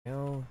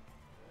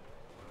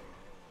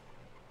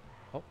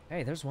Oh,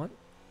 hey, there's one.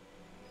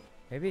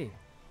 Maybe.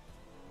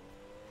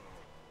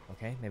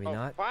 Okay, maybe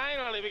not.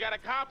 Finally, we got a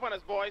cop on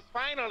us, boys.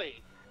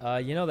 Finally.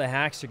 You know the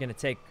hacks are gonna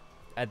take,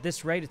 at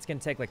this rate, it's gonna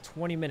take like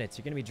 20 minutes.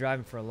 You're gonna be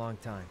driving for a long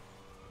time.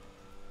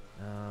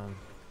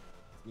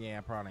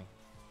 Yeah, probably.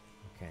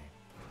 Okay.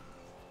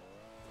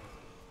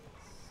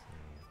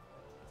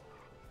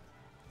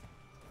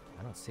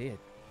 I don't see it.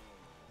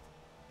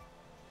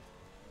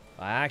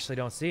 I actually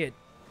don't see it.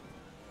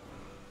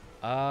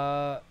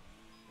 I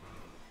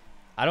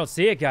don't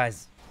see it,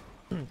 guys.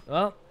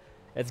 Well,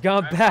 it's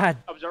gone bad.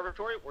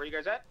 Observatory, where are you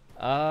guys at?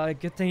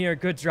 Good thing you're a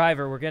good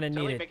driver. We're gonna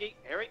need it. Mickey,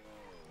 Harry.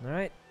 All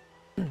right.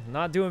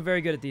 Not doing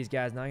very good at these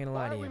guys. Not gonna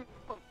lie to you.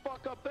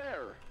 Fuck up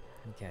there.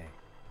 Okay.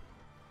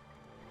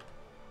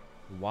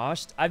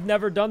 Washed? I've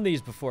never done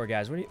these before,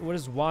 guys. What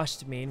does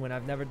washed mean when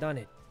I've never done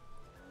it?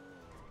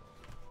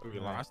 We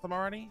lost them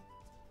already?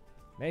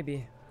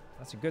 Maybe.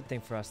 That's a good thing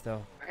for us,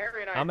 though.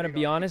 Harry and I I'm gonna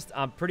be honest.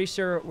 I'm pretty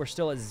sure we're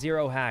still at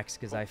 0 hacks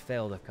because I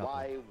failed a couple.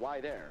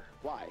 Why there?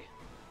 Why?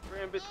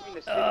 We're in between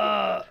the city and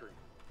the country.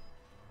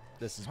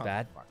 This is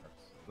bad.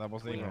 That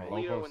wasn't even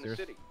Toledo local, in the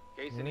city.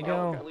 Case Here we in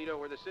go. Toledo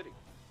or the city.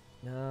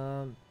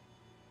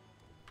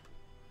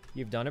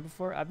 You've done it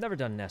before? I've never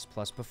done an S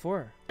Plus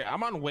before.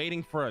 I'm on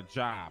waiting for a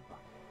job.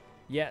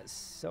 Yes,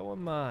 so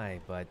am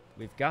I, but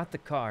we've got the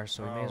car,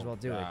 so we may as well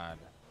do it.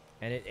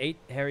 And it ate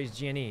Harry's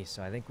G&E,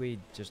 so I think we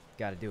just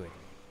got to do it.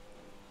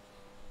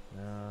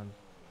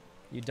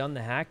 You done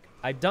the hack?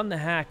 I've done the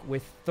hack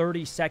with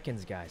 30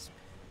 seconds, guys.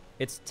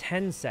 It's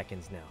 10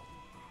 seconds now.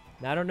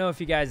 Now, I don't know if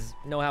you guys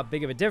know how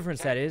big of a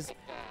difference that is,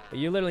 but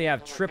you literally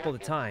have triple the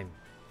time.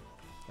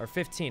 Or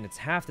 15. It's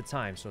half the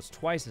time, so it's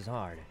twice as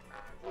hard.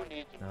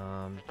 Hey,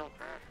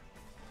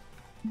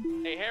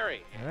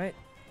 Harry. All right.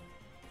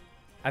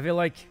 I feel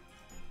like,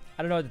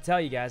 I don't know what to tell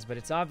you guys, but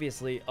it's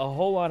obviously a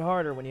whole lot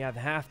harder when you have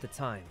half the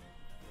time.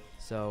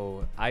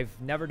 So, I've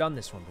never done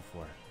this one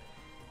before.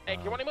 Hey,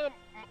 can one of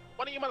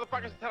you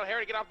motherfuckers tell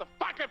Harry to get off the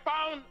fucking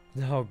phone?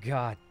 Oh,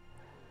 God.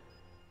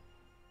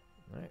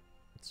 All right.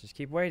 Let's just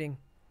keep waiting.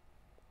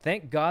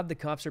 Thank God the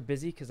cops are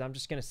busy, because I'm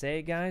just going to say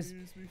it, guys.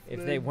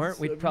 If they weren't,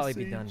 we'd probably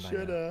be done by now.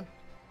 All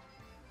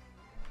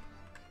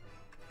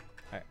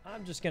right.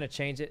 I'm just going to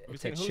change it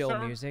to chill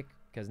music,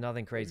 because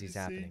nothing crazy is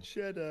happening.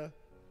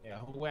 Yeah,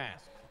 who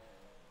asked?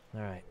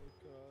 All right.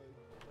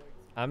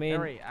 I mean,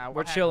 Harry,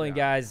 we're chilling,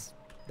 guys.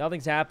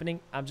 Nothing's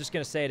happening. I'm just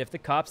going to say it. If the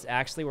cops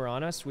actually were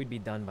on us, we'd be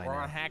done by now. We're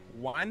on hack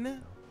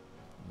 1?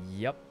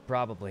 Yep,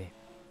 probably.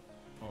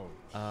 Oh,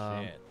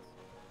 shit.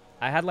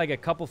 I had like a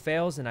couple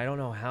fails, and I don't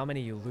know how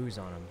many you lose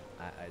on them.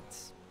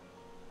 It's...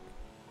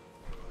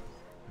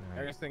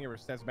 I just think it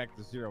resets back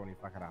to 0 when you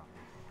fuck it out.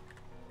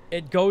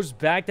 It goes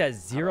back to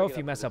 0 if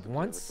you mess up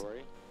once.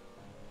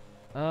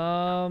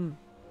 Where's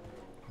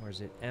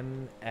it?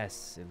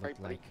 MS, it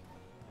looked like.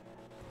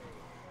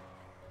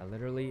 I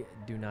literally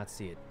do not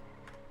see it.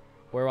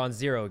 We're on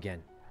 0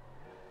 again.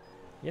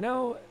 You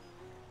know,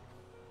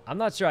 I'm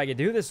not sure I can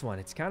do this one.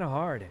 It's kind of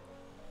hard.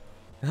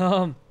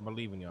 I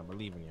believe in you. I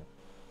believe in you.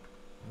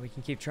 We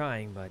can keep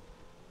trying, but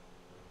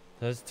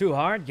it's too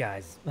hard,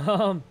 guys.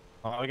 Oh,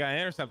 we got an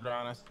interceptor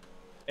on us.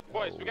 Hey,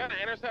 boys, we got an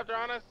interceptor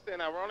on us, and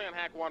we're only on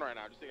hack 1 right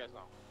now, just so you guys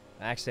know.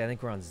 Actually, I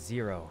think we're on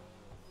 0.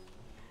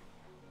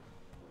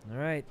 All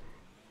right.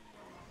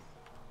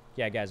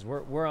 Yeah, guys,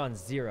 we're on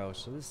 0,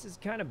 so this is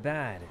kind of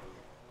bad.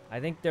 I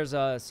think there's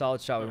a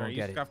solid shot we won't get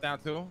it. Are you scuffed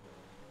out too?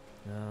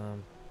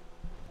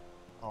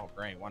 Oh,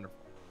 great, wonderful.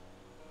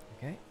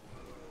 Okay.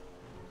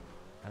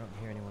 I don't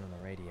hear anyone on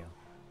the radio.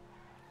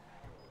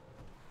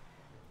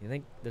 You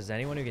think there's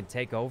anyone who can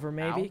take over,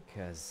 maybe?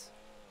 Because...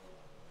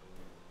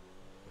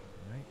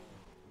 All right.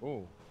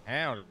 Ooh,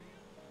 hell.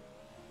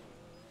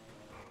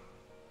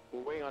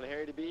 We're waiting on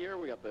Harry to be here.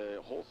 We got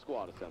the whole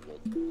squad assembled.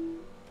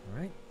 All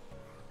right.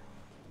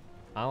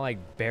 I'm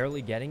like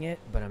barely getting it,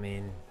 but I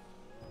mean...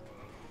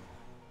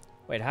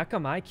 Wait, how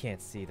come I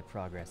can't see the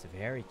progress if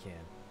Harry can?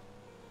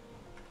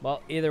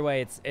 Well, either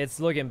way, it's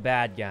looking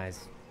bad,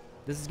 guys.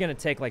 This is going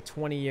to take like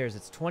 20 years.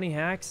 It's 20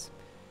 hacks.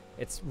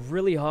 It's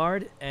really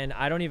hard, and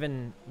I don't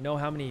even know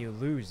how many you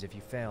lose if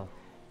you fail.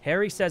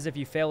 Harry says if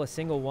you fail a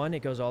single one, it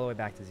goes all the way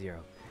back to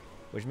 0.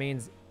 Which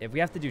means if we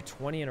have to do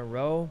 20 in a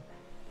row,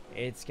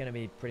 it's going to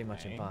be pretty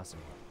much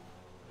impossible.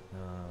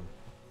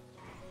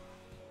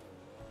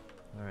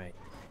 All right.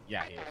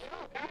 Yeah,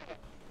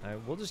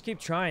 we'll just keep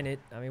trying it.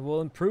 I mean,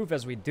 we'll improve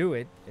as we do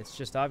it. It's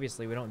just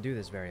obviously we don't do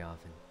this very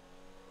often.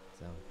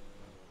 So,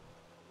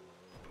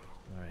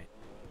 all right.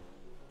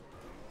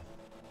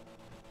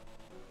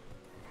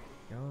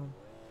 Go.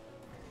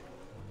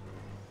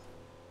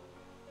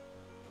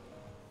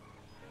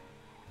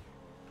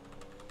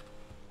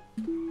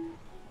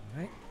 All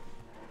right.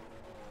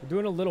 We're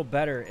doing a little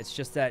better. It's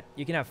just that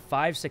you can have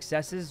 5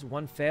 successes,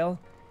 1 fail,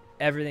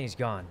 everything's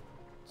gone.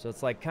 So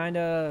it's like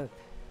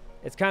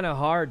it's kind of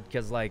hard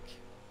because like,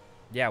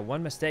 yeah,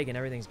 1 mistake and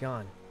everything's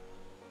gone.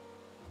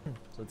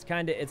 So it's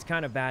kind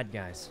of bad,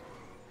 guys.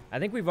 I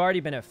think we've already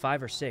been at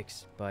 5 or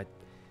 6, but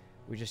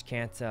we just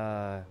can't.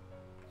 I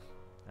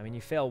mean,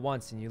 you fail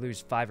once and you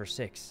lose 5 or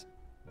 6.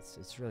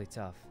 It's really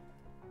tough.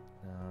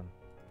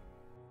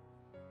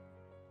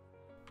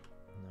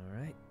 All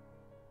right.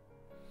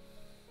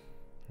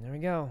 There we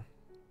go.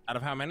 Out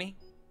of how many?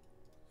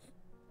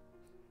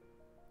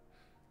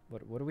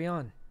 What are we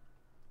on?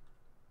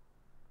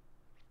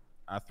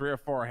 3 or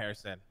 4, Harry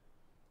said.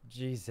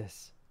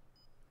 Jesus.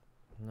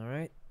 All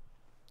right.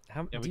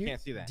 Yeah, we can't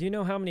see that. Do you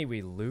know how many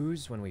we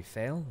lose when we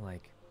fail?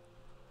 Like,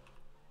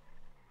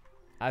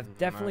 I've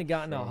definitely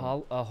gotten a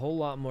whole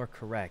lot more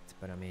correct,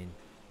 but I mean,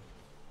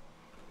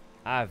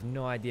 I have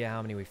no idea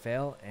how many we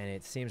fail, and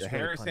it seems really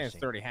Harry's saying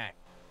punishing. 30 hacks.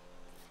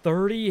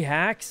 30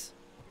 hacks?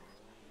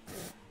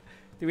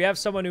 Do we have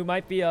someone who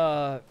might be, you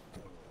know,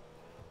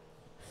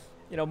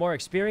 more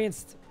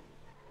experienced?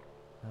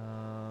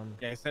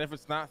 Yeah, he said if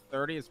it's not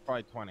 30, it's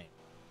probably 20.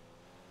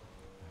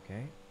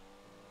 Okay.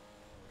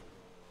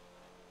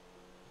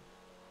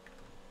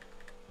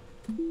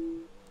 All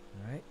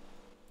right.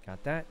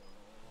 Got that.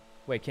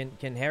 Wait,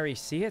 can Harry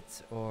see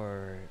it,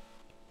 or?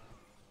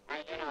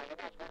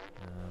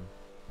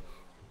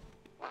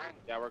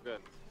 Yeah, we're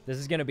good. This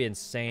is gonna be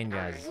insane,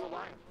 guys.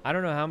 I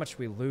don't know how much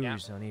we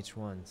lose on each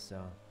one,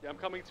 so. Yeah, I'm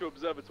coming to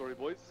observatory,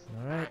 boys.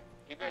 All right.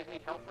 You guys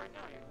need help right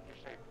now? You're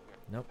safe.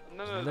 Nope.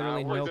 No, There's no,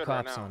 literally we're no good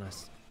right cops now. on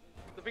us.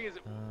 The thing is,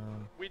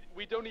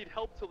 we don't need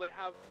help till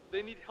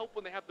they need help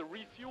when they have the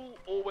refuel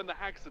or when the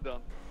hacks are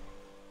done.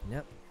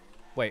 Yep.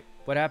 Wait,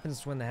 what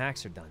happens when the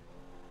hacks are done?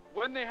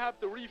 When they have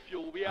the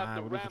refuel, we have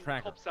to we lose the ram the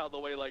tracker. cops out of the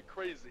way like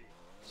crazy.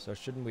 So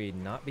shouldn't we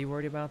not be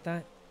worried about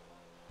that?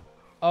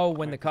 Oh,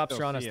 when mean, the if they cops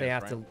still are on us, see they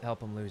us, have to help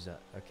them lose it.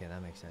 Okay,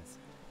 that makes sense.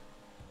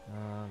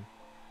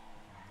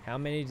 How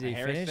many did he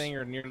Harry's finish? saying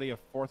you're nearly a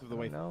fourth of the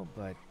way. No,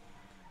 but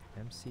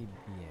MCBA.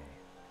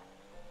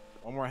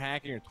 One more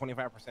hack and you're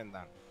 25%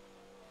 done.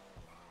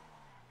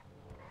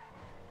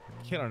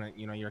 Killing it,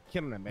 you know, you're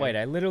killing it, man. Wait,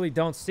 I literally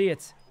don't see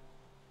it.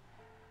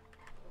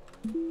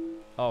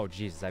 Oh,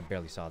 Jesus, I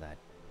barely saw that.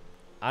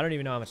 I don't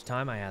even know how much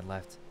time I had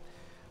left.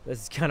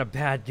 This is kind of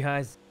bad,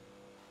 guys.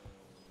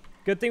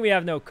 Good thing we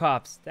have no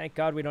cops. Thank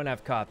God we don't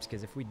have cops,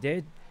 because if we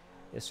did,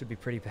 this would be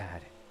pretty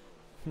bad.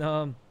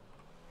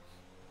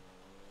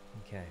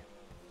 Okay.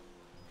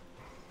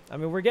 I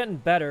mean, we're getting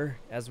better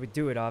as we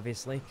do it,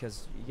 obviously,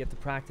 because you get the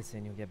practice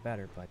in, you'll get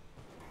better, but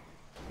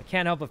I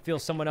can't help but feel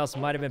someone else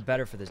might have been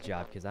better for this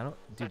job, because I don't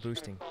do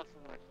boosting.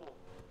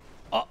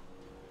 Oh,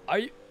 are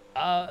you,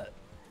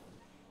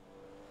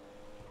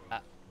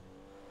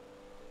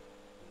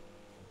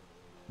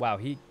 wow,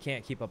 he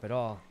can't keep up at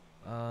all.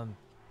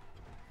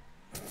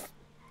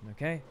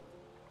 Okay.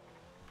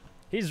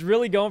 He's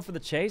really going for the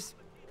chase.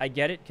 I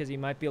get it, because he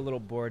might be a little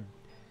bored,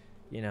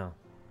 you know.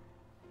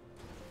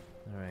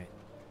 All right.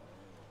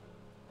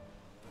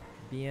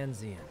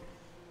 BNZN.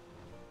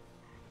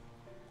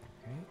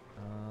 Okay.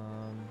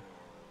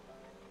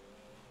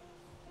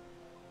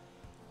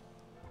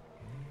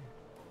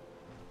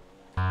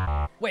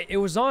 Wait, it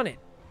was on it.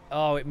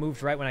 Oh, it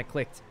moved right when I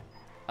clicked.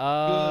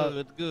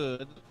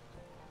 Good.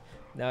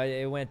 No,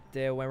 it went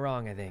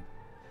wrong, I think.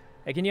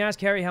 Hey, can you ask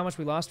Harry how much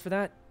we lost for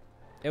that?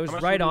 It was How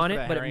much right did we lose on for it,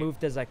 that, but Harry? it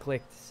moved as I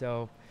clicked.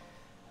 So,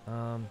 Said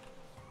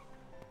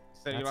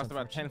you That's lost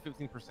about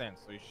unfortunate. 10-15%,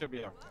 so you should be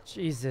okay.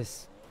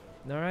 Jesus.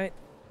 All right.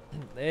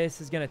 This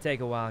is going to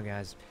take a while,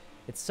 guys.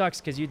 It sucks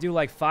because you do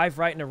like 5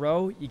 right in a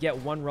row. You get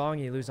 1 wrong,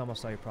 and you lose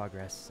almost all your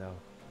progress. So,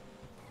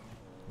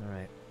 all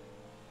right.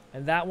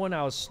 And that one,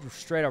 I was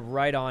straight up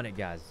right on it,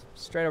 guys.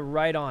 Straight up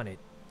right on it.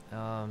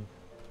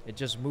 It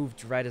just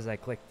moved right as I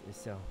clicked.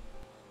 So,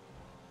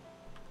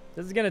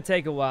 this is going to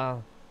take a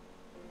while.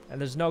 And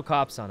there's no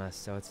cops on us,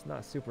 so it's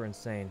not super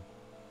insane.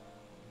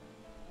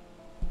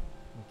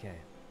 Okay.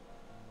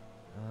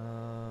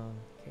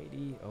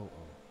 KDOO.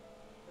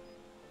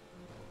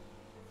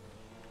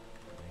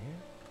 Right here.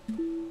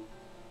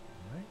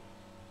 Alright.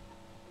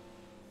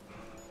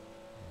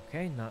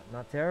 Okay,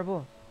 not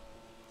terrible.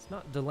 It's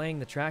not delaying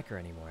the tracker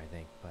anymore, I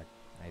think, but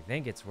I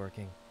think it's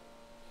working.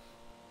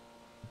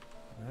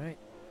 Alright.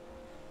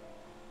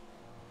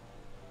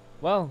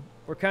 Well,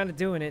 we're kind of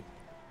doing it.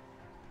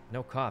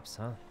 No cops,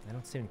 huh? They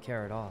don't seem to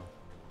care at all.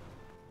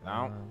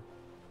 No.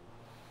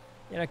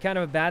 You know, kind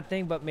of a bad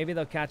thing, but maybe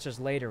they'll catch us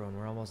later when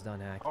we're almost done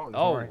hacking. Oh,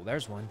 Oh, sorry.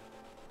 there's one.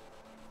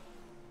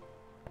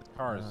 This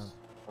car is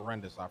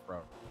horrendous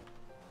off-road.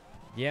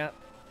 Yeah,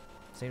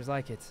 seems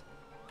like it.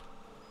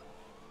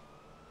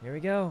 Here we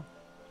go.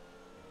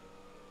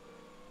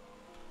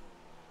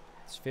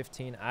 It's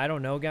 15. I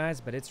don't know, guys,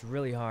 but it's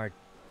really hard.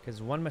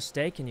 Because one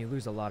mistake and you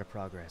lose a lot of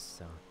progress,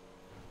 so.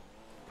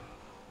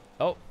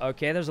 Oh,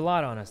 okay, there's a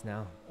lot on us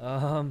now.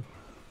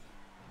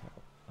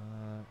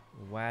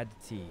 WAD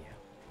T.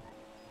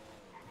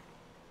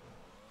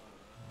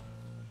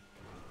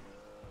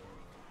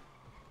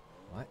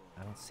 What?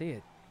 I don't see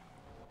it.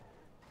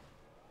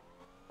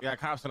 We got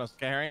cops on us,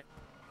 okay, Harry?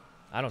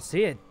 I don't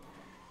see it.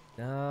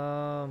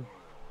 All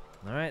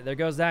right, there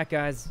goes that,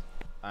 guys.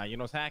 You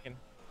know what's hacking.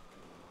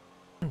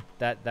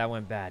 That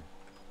went bad.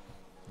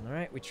 All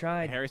right, we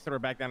tried. Harry said we're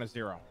back down to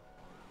 0.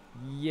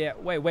 Yeah,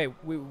 wait,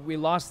 we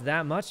lost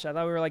that much? I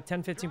thought we were like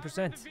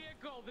 10-15%.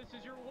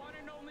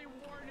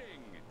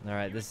 All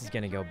right, this is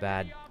gonna go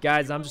bad.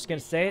 Guys, I'm just gonna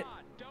say it.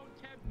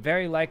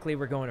 Very likely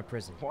we're going to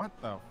prison. What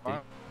the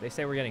fuck? They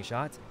say we're getting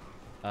shot?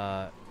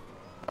 I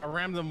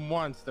rammed them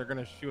once. They're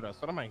gonna shoot us.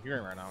 What am I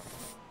hearing right now?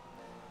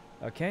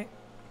 Okay.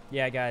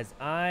 Yeah, guys,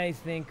 I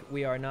think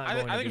we are not going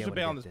to be able to I think we should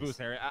bail on get this boost,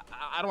 Harry.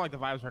 I don't like the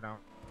vibes right now.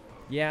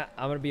 Yeah,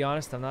 I'm going to be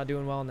honest. I'm not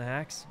doing well in the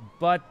hacks,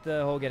 but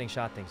the whole getting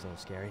shot thing's a little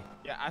scary.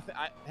 Yeah,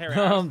 Harry, I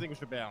honestly think we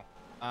should bail.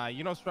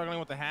 You know, struggling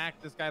with the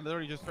hack, this guy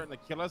literally just starting to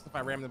kill us if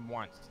I ram them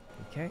once.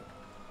 Okay.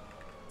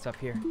 It's up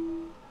here.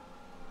 Oh,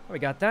 we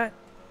got that.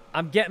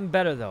 I'm getting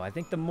better, though. I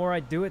think the more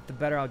I do it, the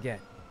better I'll get.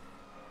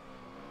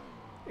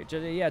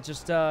 Yeah,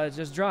 just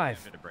drive.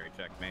 Should have brake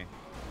checked me.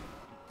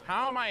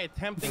 How am I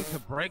attempting to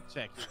brake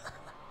check you?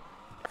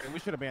 We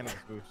should abandon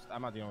this boost.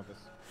 I'm not dealing with this.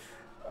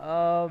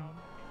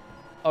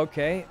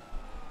 Okay.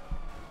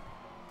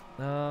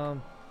 Hey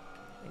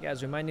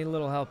guys, we might need a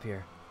little help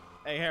here.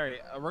 Hey, Harry,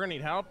 we're gonna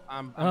need help.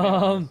 I'm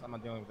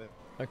not dealing with it.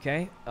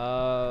 Okay.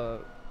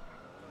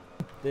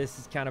 This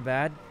is kind of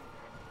bad.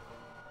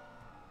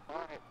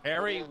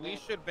 Harry, we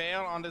should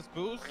bail on this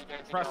boost.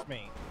 Trust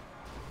me.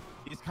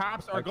 These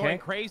cops are going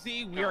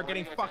crazy. We are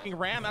getting fucking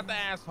rammed at the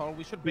asshole.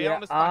 We should bail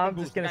on this fucking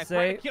boost. Just gonna Guys, say,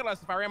 try to kill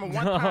us if I ram them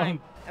one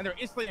time, and they're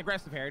instantly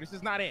aggressive, Harry. This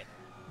is not it.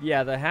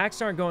 Yeah, the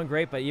hacks aren't going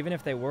great, but even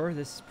if they were,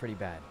 this is pretty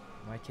bad.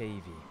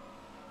 MiKiKeiVod.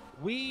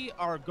 We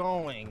are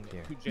going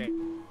to jail.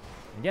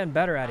 I'm getting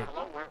better at it.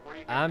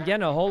 I'm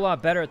getting a whole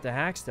lot better at the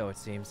hacks, though, it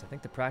seems. I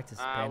think the practice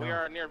is paying We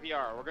off. are near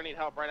VR. We're gonna need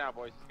help right now,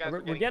 boys. These guys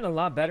We're getting a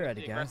lot better at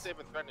it, guys. aggressive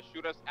and threatening to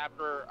shoot us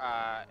after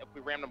if we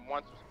ram them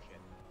once or some shit.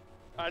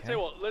 I tell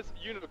you what, let's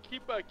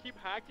keep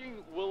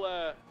hacking.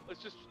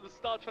 Let's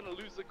start trying to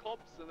lose the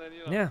cops, and then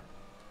Yeah,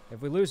 if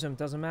we lose them,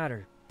 doesn't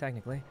matter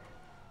technically.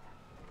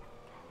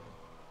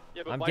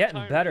 Yeah, but I'm by getting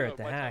time, better you know, at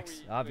the by time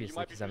hacks, obviously, you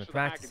might be because I've been finished with the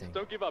hacking. practicing. Just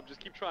don't give up. Just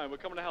keep trying. We're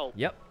coming to help.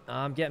 Yep,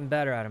 I'm getting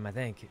better at them, I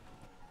think.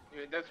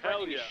 Dude, that's Hell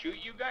ready to yeah. shoot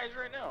you guys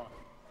right now.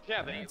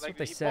 Yeah, That's like what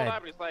they he said. pulled up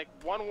and it's like,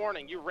 one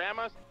warning, you ram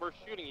us, we're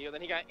shooting you.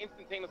 Then he got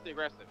instantaneously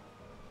aggressive.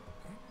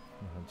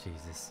 Oh,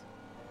 Jesus.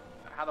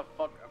 How the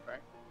fuck? Okay.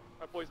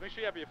 Alright, boys, make sure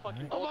you have your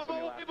fucking Alright. bullets on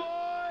your lap.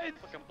 boys!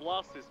 Fucking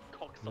blast this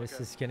cocksucker. This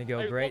is going to go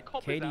Hey, great. what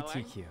cop is that,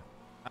 Lang? KDTQ.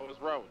 That was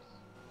Rose.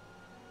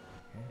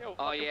 Yo,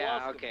 Oh fucking yeah,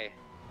 blast him. okay.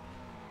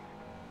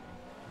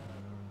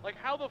 Like,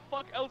 how the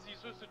fuck else are you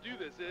supposed to do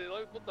this?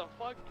 Like, what the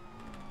fuck?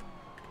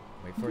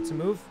 Wait for it to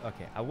move?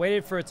 Okay, I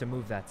waited for it to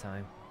move that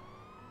time.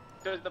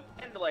 Because the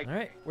like.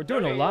 Alright, we're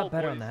doing a Okay, lot yo,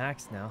 better on boys. the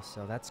hacks now,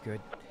 so that's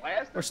good.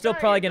 Last We're still guy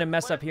probably is going to the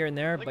mess up plan. here and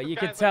there, Like but the you guys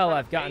can like tell trying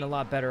I've to gotten a bait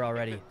lot better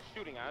already.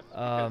 Shooting us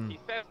because he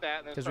says that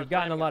and then Because starts we've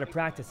gotten a ramming lot us of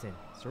practice in.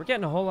 So we're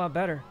getting a whole lot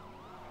better.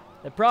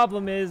 The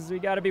problem is we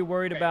got to be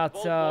worried about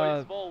Volt,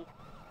 boys, Volt.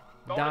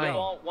 dying.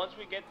 Once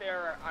we get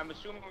there, I'm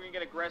assuming we're gonna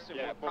get aggressive.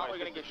 Yeah, we're probably boys,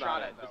 gonna this get is shot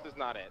not at. it, though. This is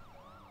not it.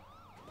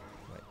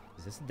 Wait,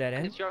 is this a dead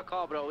end? It's your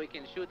call, bro. We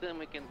can shoot them,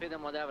 we can pit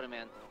them, whatever,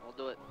 man. We'll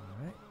do it.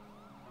 Alright.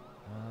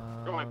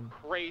 Going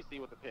crazy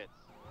with the pits.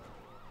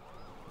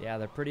 Yeah,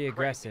 they're pretty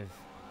aggressive.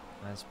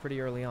 That's pretty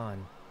early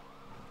on.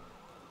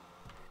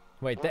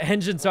 Wait, the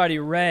engine's already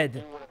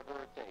red.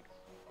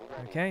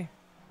 Okay.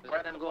 Is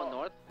them going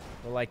north?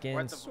 We're like We're in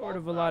at the sort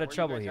of a vault. lot of Where you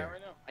trouble guys at here.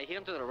 right now? I hear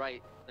them to the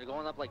right. They're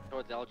going up like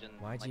towards Elgin.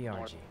 Like, YGRG.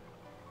 north.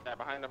 Yeah,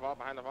 behind the vault,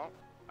 behind the vault.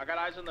 I got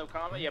eyes on the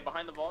comment. Yeah,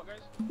 behind the vault,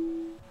 guys.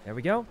 There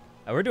we go.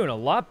 We're doing a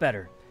lot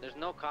better. There's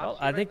no cops. Well,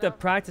 here I think right the now?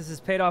 practice has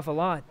paid off a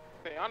lot.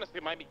 Hey, honestly,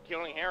 it might be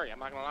killing Harry. I'm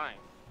not gonna lie.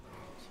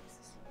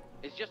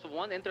 It's just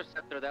one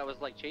interceptor that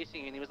was like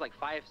chasing you, and he was like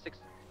 5, 6.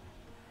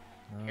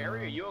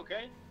 Harry, are you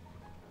okay?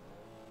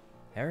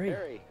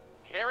 Harry?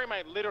 Harry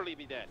might literally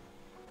be dead.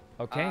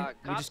 Okay.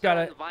 We Cops just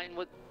gotta on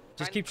Vinewood.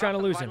 just keep trying to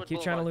cops on lose him. Vinewood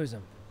Keep trying to Boulevard. lose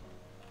him.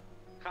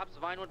 Cops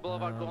Vinewood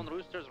Boulevard going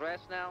Roosters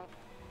Rest now.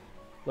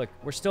 Look,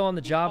 we're still on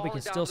the job. We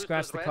falling can down still Roosters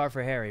scratch the Rest. car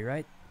for Harry,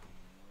 right?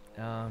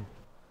 I'm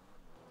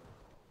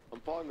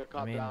following the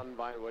cop mean, down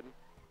Vinewood.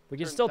 We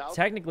can Turn still south.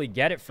 technically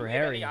get it for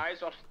Harry.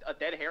 eyes on a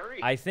dead Harry?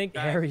 I think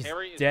Guys, Harry's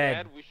Harry is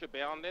dead. We should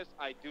bail on this.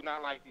 I do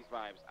not like these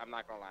vibes. I'm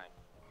not gonna lie.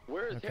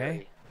 Where is Okay.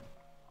 Harry?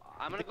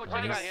 I'm gonna go Well,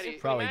 check it out, he's Harry.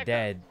 probably Mac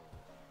dead.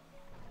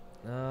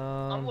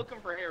 I'm looking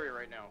for Harry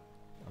right now.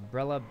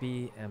 Umbrella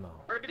BMO.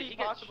 Where did Did he he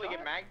get possibly shot?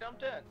 get mag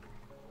dumped at?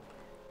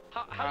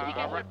 How did he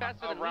get here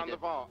faster than we around did? the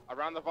vault.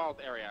 Around the vault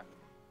area.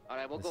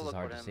 Alright, we'll This go is look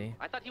hard for to him. see.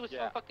 I thought he was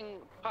Yeah. from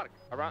fucking park.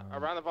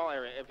 Around the vault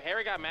area. If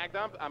Harry got mag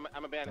dumped, I'm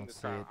abandoning Don't this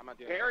see trial. it. I'm not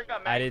doing Harry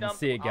got I didn't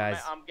see it,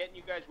 guys. I'm getting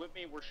you guys with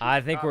me. We're shooting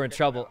I think the we're in cop,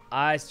 trouble. getting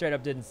I straight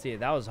up didn't see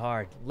it. That was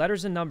hard.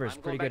 Letters and numbers,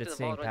 I'm pretty going good back at to the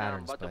seeing vault right now.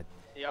 patterns, I'm about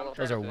but to- Yeah, I'm those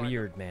trying are to find-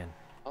 weird, man.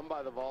 I'm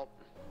by the vault.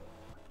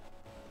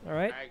 All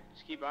right. Alright,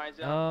 just keep eyes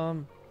out.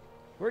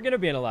 We're gonna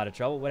be in a lot of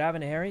trouble. What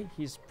happened to Harry?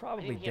 He's I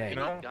probably didn't hear dead.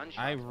 any You know, gunshots,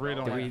 I really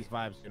don't bro. like these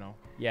vibes, you know.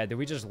 Yeah, did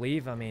we just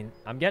leave? I mean,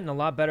 I'm getting a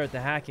lot better at the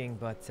hacking,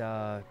 but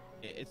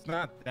It's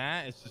not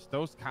that. It's just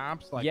those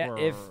cops, like, yeah,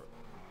 were...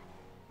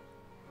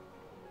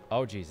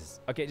 oh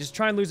Jesus. Okay, just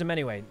try and lose him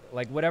anyway.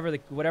 Like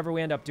whatever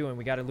we end up doing,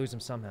 we got to lose him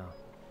somehow.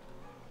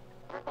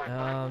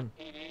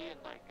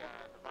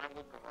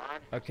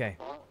 Okay.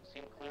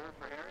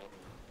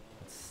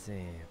 Let's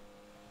see.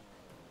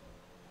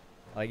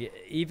 Like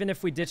even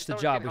if we ditch the I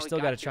don't job, understand we how still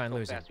got got to here try and so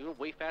lose him. fast. We were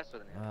way faster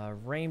than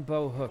him.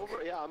 Rainbow hook.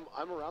 Over, yeah,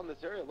 I'm around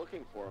this area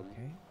looking for him.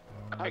 Okay.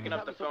 I'm picking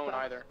up the phone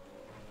either.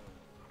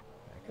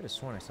 I could have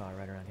sworn I saw it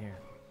right around here.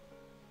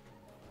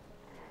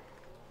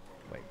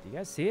 Wait, do you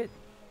guys see it?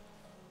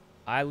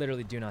 I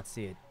literally do not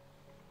see it.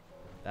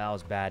 That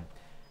was bad.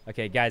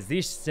 Okay, guys,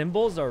 these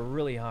symbols are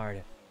really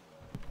hard.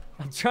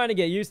 I'm trying to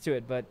get used to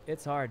it, but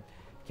it's hard.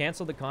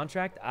 Cancel the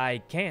contract? I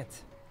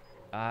can't.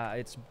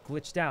 It's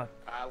glitched out.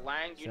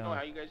 Lang, do you know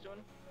how you guys doing?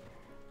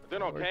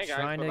 Doing We're okay, guys.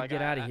 trying to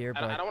get out of here,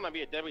 but I don't want to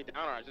be a Debbie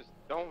Downer. I just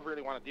don't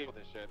really want to deal with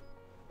this shit.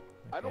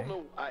 okay. I don't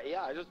know.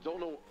 Yeah, I just don't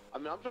know. I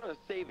mean, I'm trying to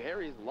save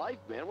Harry's life,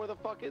 man. Where the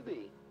fuck is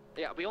he?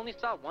 Yeah, we only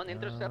saw one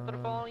interceptor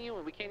following you,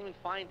 and we can't even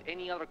find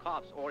any other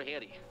cops or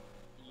Harry.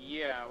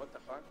 Yeah, what the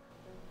fuck?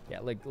 Yeah,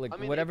 like I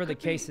mean, whatever it the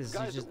could case be, is,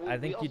 guys, you just, we I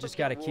think you also just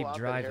got to can't keep rule out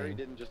that Harry driving.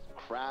 didn't just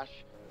crash,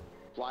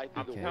 fly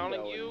through the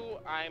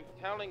window. I'm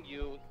telling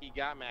you, he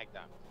got magged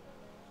up.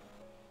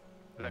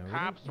 The Really?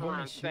 cops You were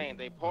wanna insane. shoot?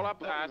 They pull up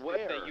But past us,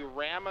 where? say you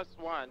ram us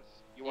once.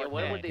 You Yeah, are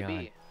where dead. would they God.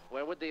 be?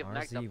 Where would they have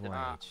macked up?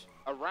 RZ1H.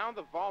 Around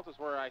the vault is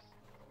where I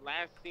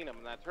last seen him,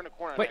 and I turned a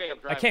corner. Wait, and kept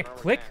I driving can't over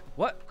click? there.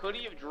 What? Could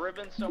he have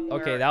driven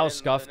somewhere? Okay, that was and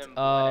scuffed. then went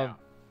out?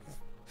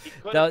 He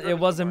could have It driven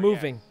wasn't somewhere,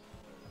 moving. yes.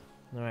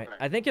 All right. Right.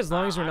 I think as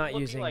long as we're I'm not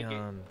looking using like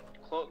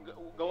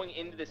going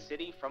into the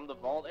city from the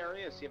vault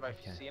area, see if I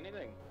see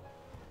anything.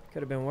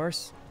 could have been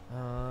worse.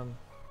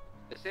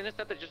 This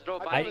interceptor just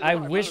drove by. I- me. I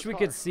Hold on, wish hold we on.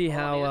 could see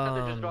Hold on, how the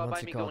interceptor just drove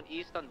what's by it me called? going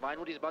east on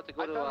Vinewood. He's about to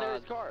go I to found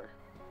Harry's car.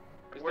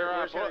 Is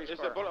Where's there Harry's is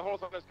car? there bullet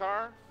holes on his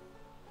car?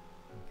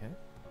 Okay.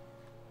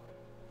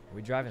 Are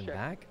we driving Check.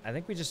 back? I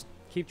think we just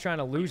keep trying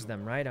to lose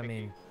them, right? I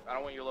mean, I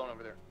don't want you alone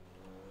over there.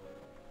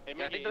 Hey,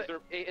 Yeah, I Mickey, think is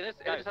there...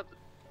 interceptor.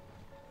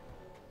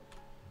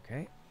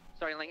 okay.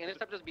 Sorry, like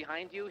interceptor's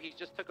behind you. He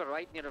just took a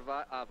right near the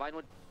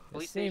Vinewood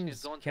police This station.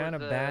 He's seems going kind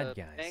of towards bad, the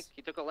guys. bank.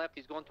 He took a left.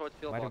 He's going towards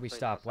field Why did box we right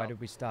stop? now, Why south.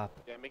 did we stop?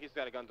 Yeah, Mickey's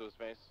got a gun to his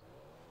face.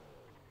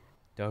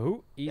 The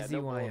who? Yeah, Easy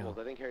no bullet YO. holes.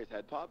 I think Harry's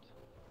head popped.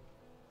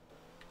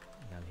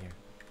 Down here.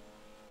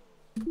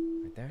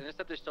 Right there.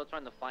 Interceptor's still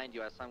trying to find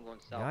you as I'm going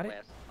Got it?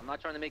 southwest. I'm not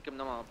trying to make him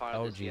know I'm a part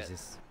Oh of this yet.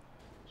 Jesus.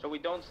 So we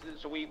don't.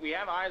 So we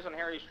have eyes on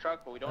Harry's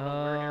truck, but we don't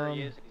know where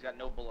Harry is. And he's got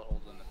no bullet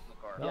holes in the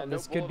car. Well, Yeah,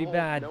 this no could bullet be holes,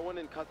 bad. No one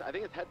in custody. I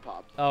think his head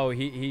popped. Oh,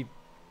 he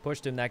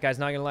pushed him. That guy's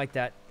not gonna like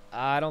that.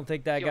 I don't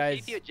think that Yo, guy's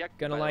CT ejected,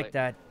 gonna by the like way.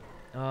 that.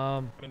 I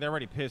mean, they're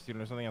already pissed, dude.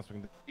 There's nothing else we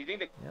can do. Do you think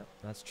that? Yep,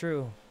 that's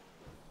true.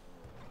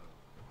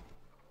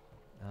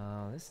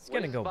 This is What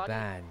gonna is go spotted?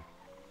 bad.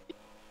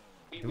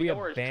 We Do we know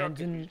where his truck is,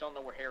 we abandon- just don't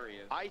know where Harry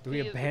is. I Do see we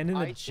his- abandon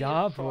the I see his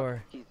job, truck.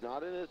 or- He's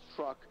not in his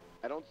truck.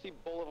 I don't see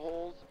bullet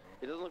holes.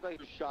 It doesn't look like he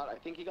was shot. I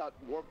think he got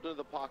warped into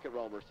the pocket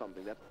realm or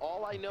something. That's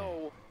all I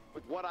know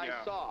with what I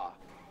Yeah. saw.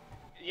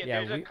 Yeah,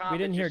 there's a we cop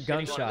didn't that's hear just sitting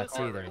on his gunshots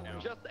car either. right now.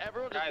 Just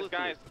everyone Guys, just listen.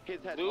 guys,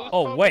 His head lose popped.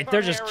 Oh focus wait, on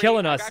they're just Harry.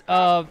 killing I us. got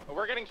cops.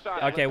 We're getting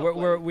shot. Okay, Let's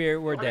go.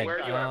 we're dead. Where are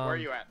you at? Where are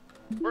you at?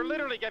 We're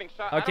literally getting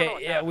shot. I don't know Okay,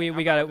 what's yeah, happening.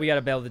 we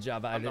gotta bail the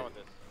job. I'm done with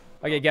this.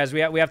 Okay, guys, we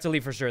have to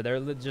leave for sure. They're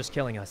just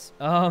killing us.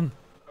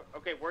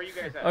 Okay, where are you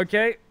guys at?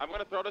 Okay. I'm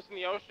gonna throw this in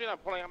the ocean. I'm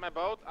pulling out my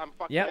boat. I'm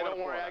fucking. Yep. Hey, going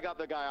don't worry, for it. I got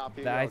the guy off.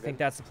 I think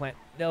that's the plan.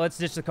 No, let's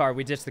ditch the car.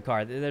 We ditch the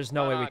car. There's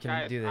no way we can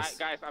guys, do this.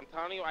 guys, I'm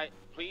telling you,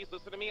 please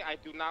listen to me. I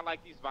do not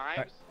like these vibes.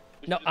 Alright.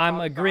 We No, should just I'm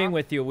call this agreeing off.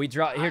 with you. We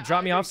drop here.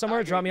 Drop me off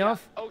somewhere. Drop me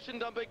off. Ocean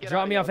dump it. Get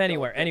Drop out me of off here.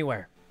 anywhere.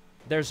 Anywhere.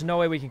 There's no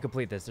way we can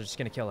complete this. They're just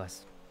gonna kill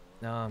us.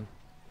 Get out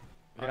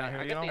here, I you got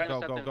the know? Go, intercept go, in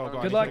go, front go.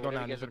 of Good me. luck. You should go Maybe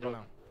now. You get should the go road.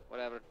 now.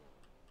 Whatever.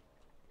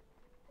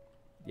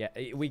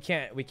 We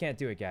can't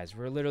do it, guys.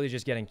 We're literally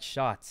just getting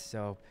shot.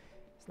 So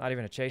it's not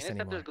even a chase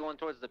anymore. Interceptor's going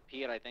towards the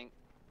pier, I think.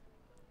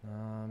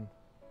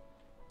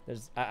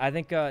 I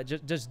think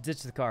just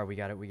ditch the car. We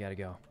gotta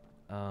go.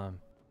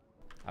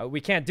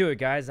 We can't do it,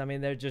 guys. I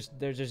mean, they're just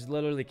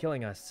literally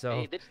killing us.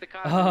 So Hey, ditch the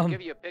car. I'll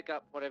give you a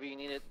pickup, whatever you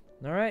needed.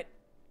 all right,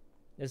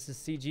 this is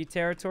CG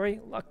territory.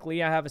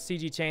 Luckily, I have a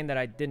CG chain that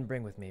I didn't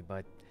bring with me,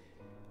 but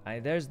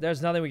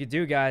there's nothing we could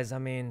do, guys. I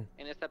mean,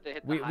 Interceptor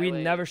hit the we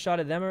highway. never shot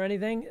at them or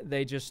anything.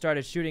 They just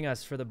started shooting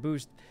us for the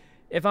boost.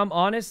 If I'm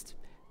honest,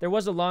 there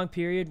was a long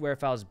period where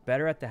if I was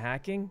better at the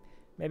hacking,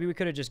 maybe we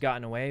could have just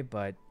gotten away.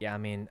 But yeah, I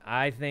mean,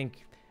 I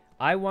think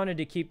I wanted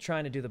to keep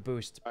trying to do the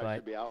boost, I but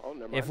should be out. Oh,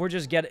 never mind. if we're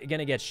just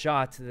gonna get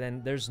shot,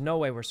 then there's no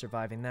way we're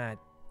surviving that.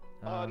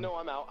 No,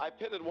 I'm out. I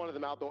pitted one of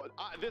them out.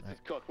 This is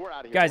cooked. We're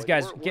out of here. Guys, boys.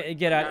 guys, We're-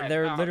 get out. Guys,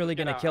 They're no, literally just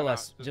get gonna out, kill I'm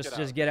us. out.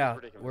 Just get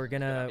out. This is We're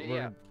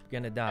ridiculous.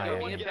 gonna die. Yeah.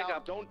 Everyone Yeah. get Pick out.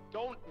 up.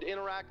 Don't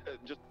interact.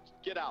 Just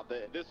get out.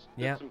 This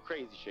Yeah. is some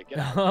crazy shit. Get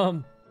out.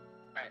 Alright,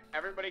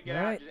 everybody get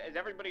Alright. out. Is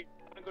everybody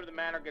gonna go to the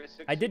manor, get a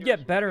 6? I did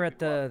get better at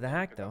the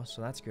hack though,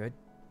 so that's good.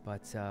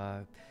 But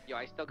Yo,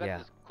 I still got yeah,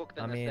 this cooked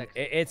in I the mean, six.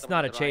 it's Someone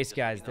not a survived, chase, just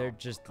so guys. you They're know.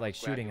 just like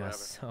Scratch shooting or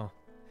us, so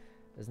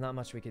there's not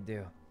much we could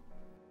do.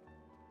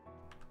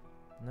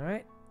 All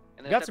right.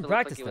 And We got Interceptor some looked like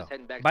practice he was though.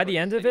 heading back By the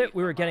towards end of city it,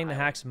 we were from, getting the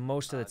highway, hacks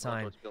most of the going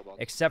time, towards Pillbox.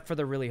 except for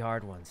the really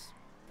hard ones.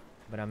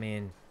 But I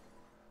mean,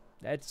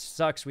 that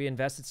sucks. We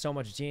invested so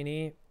much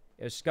G&E.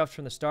 It was scuffed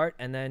from the start,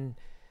 and then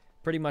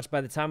pretty much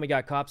by the time we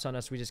got cops on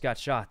us, we just got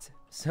shot.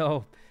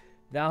 So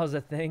that was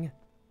a thing.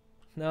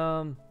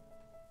 All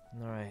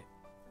right.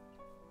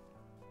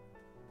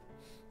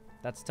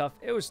 That's tough.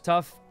 It was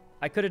tough.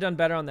 I could have done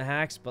better on the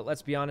hacks, but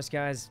let's be honest,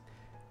 guys.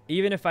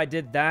 Even if I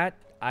did that,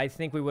 I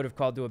think we would have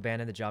called to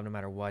abandon the job no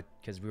matter what,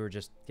 because we were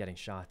just getting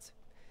shot.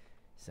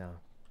 So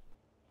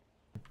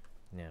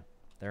Yeah,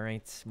 there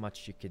ain't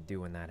much you could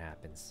do when that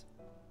happens.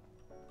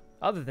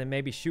 Other than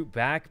maybe shoot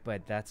back,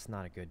 but that's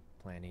not a good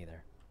plan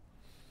either.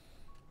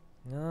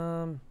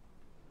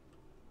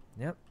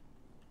 Yep.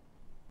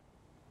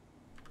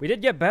 We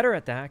did get better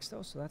at the hacks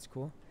though, so that's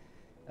cool.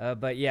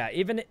 But yeah,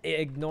 even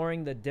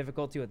ignoring the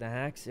difficulty with the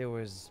hacks, it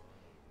was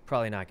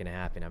probably not going to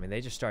happen. I mean,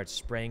 they just started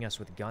spraying us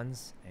with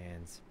guns,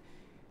 and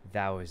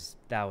that was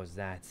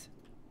that.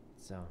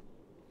 So,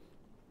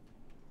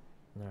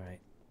 all right,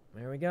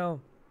 there we go.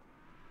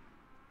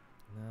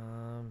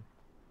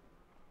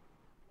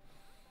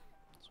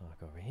 Let's walk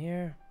over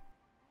here.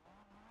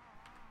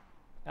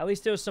 At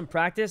least it was some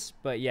practice,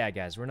 but yeah,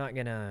 guys, we're not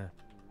gonna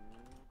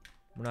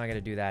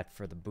do that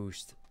for the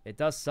boost. It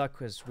does suck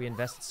because we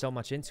invested so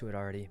much into it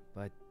already,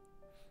 but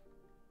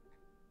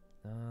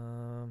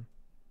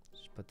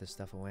just put this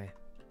stuff away.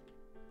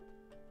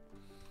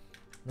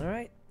 All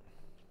right.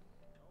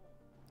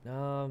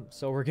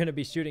 So we're gonna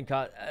be shooting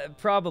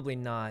probably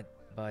not,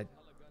 but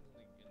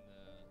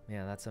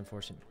yeah, that's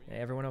unfortunate. Hey,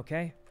 everyone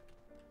okay?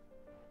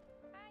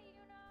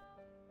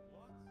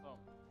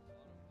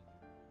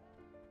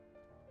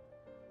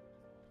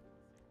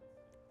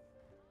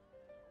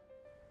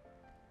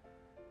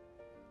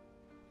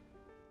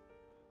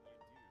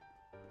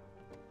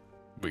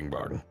 Bing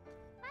bong.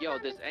 Yo,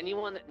 does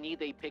anyone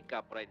need a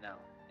pickup right now?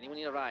 Anyone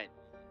need a ride?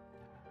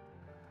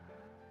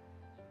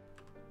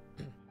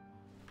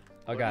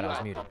 Oh god, I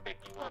was muted.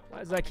 Why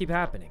does that keep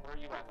happening?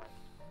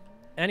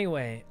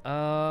 Anyway,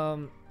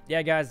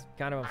 yeah, guys,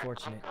 kind of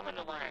unfortunate.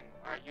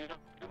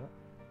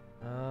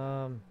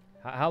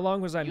 How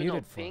long was I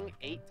muted for? Ping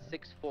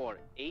 864.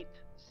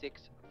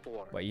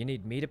 864. What, you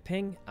need me to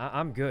ping?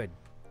 I'm good.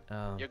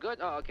 You're good?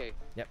 Oh, okay.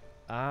 Yep.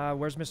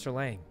 Where's Mr.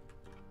 Lang?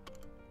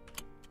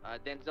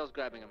 Denzel's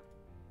grabbing him.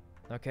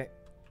 Okay.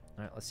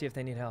 All right, let's see if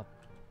they need help.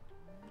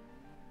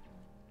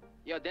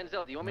 Yo,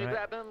 Denzel, do you want me to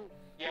grab him?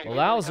 Well,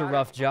 that was a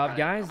rough job,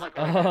 guys.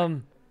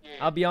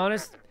 I'll be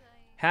honest.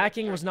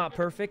 Hacking was not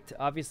perfect.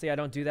 Obviously, I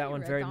don't do that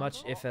one very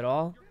much, if at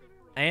all.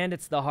 And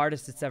it's the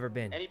hardest it's ever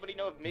been. Anybody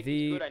know if Mickey's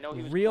The good? I know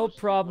he was real close to,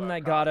 problem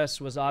that got cops.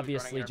 us was He was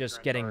obviously running just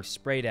after getting cars.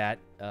 sprayed at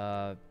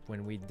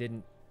when we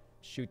didn't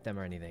shoot them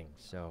or anything.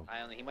 So.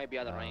 He might be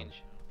out of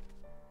range.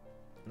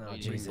 No,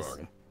 Jesus.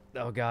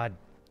 Oh God,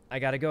 I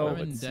gotta go.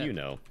 You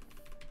know.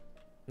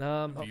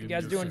 Hope you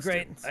guys doing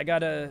great.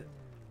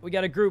 We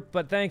got a group,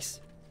 but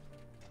thanks.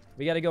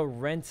 We gotta go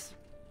rent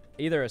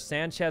either a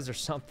Sanchez or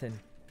something.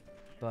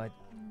 But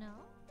no.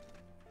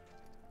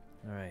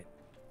 All right.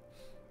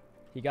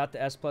 He got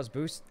the S+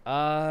 boost.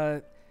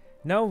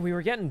 No, we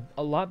were getting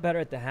a lot better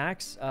at the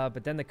hacks,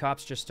 but then the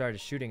cops just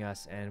started shooting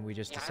us, and we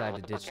just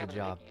decided to ditch the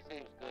job.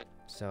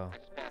 So,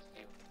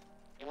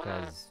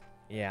 because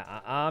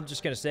yeah, I'm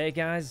just gonna say,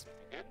 guys,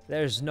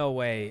 there's no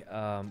way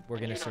we're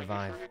gonna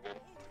survive.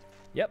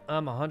 Yep,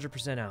 I'm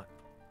 100% out.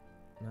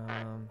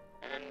 And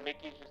then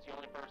Mickey's just the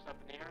only person up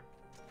in the air?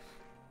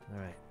 All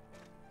right.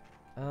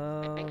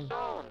 I think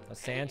so. A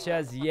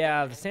Sanchez?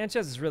 Yeah, the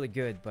Sanchez is really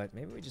good, but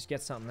maybe we just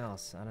get something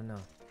else. I don't know.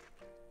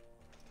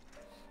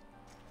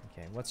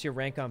 Okay, what's your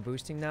rank on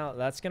boosting now?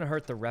 That's going to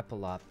hurt the rep a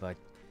lot, but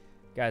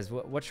guys,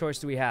 what choice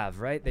do we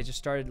have, right? They just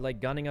started, like,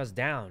 gunning us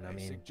down. I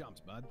mean, sick jumps,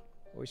 bud.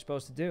 What are we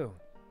supposed to do?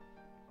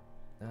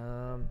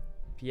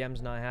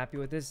 PM's not happy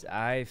with this?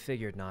 I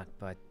figured not,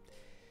 but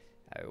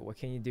what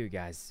can you do,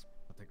 guys?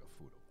 I'll take a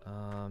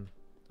photo.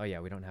 Oh, yeah,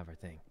 we don't have our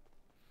thing.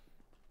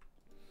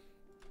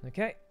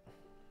 Okay.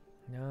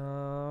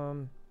 All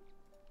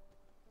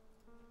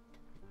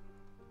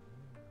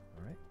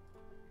right.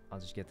 I'll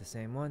just get the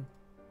same one.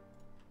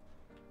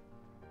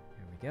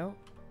 Here we go.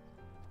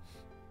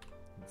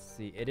 Let's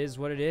see. It is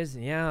what it is.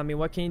 Yeah, I mean,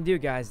 what can you do,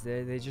 guys?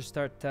 They just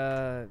start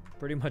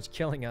pretty much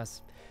killing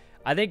us.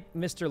 I think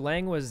Mr.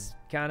 Lang was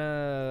kind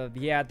of...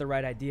 He had the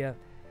right idea.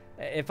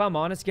 If I'm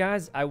honest,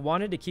 guys, I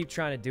wanted to keep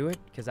trying to do it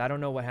because I don't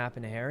know what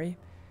happened to Harry.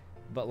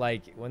 But,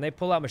 like, when they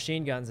pull out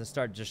machine guns and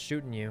start just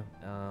shooting you,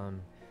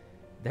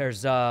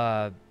 there's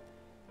not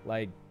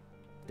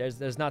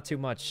too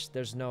much.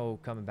 There's no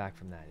coming back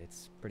from that.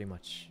 It's pretty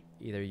much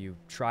either you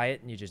try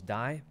it and you just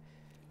die,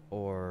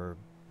 or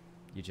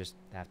you just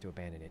have to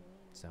abandon it.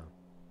 So,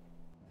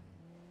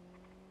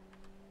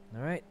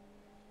 all right.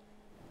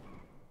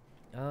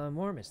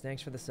 Mormis,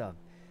 thanks for the sub.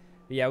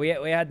 But yeah, we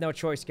had no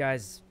choice,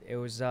 guys. It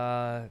was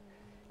I'll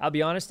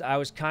be honest, I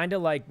was kind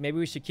of like maybe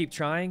we should keep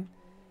trying,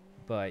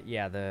 but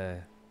yeah,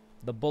 the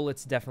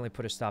bullets definitely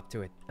put a stop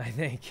to it, I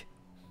think.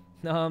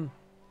 All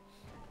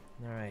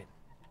right.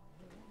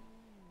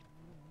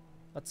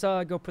 Let's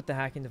go put the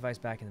hacking device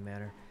back in the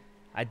manor.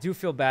 I do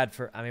feel bad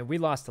for... I mean, we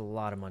lost a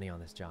lot of money on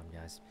this job,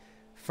 guys.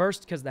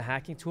 First, because the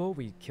hacking tool,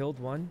 we killed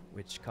one,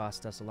 which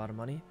cost us a lot of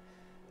money.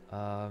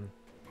 And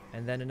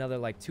then another,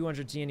 like,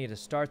 200 GNE to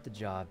start the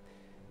job.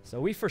 So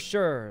we for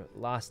sure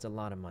lost a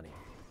lot of money.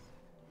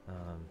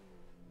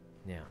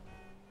 Yeah.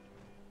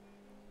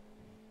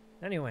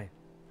 Anyway.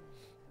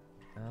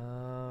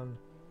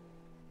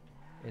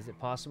 Is it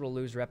possible to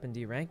lose rep and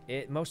D rank?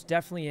 It most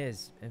definitely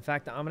is. In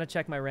fact, I'm going to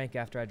check my rank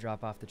after I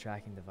drop off the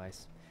tracking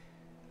device.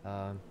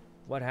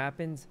 What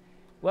happens?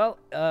 Well,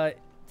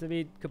 to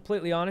be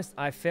completely honest,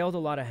 I failed a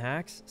lot of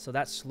hacks, so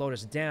that slowed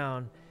us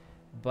down.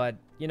 But,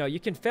 you know, you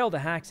can fail the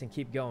hacks and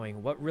keep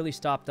going. What really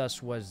stopped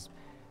us was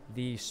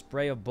the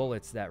spray of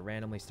bullets that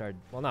randomly started...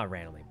 Well, not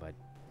randomly, but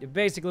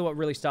basically what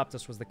really stopped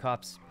us was the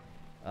cops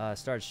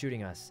started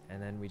shooting us.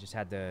 And then we just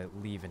had to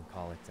leave and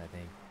call it, I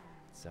think.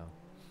 So,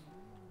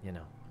 you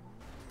know.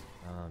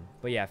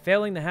 But yeah,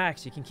 failing the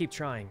hacks, you can keep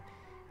trying.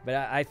 But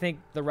I think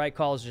the right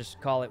call is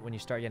just call it when you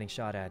start getting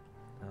shot at.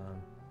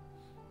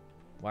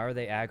 Why were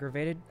they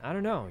aggravated? I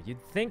don't know. You'd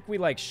think we,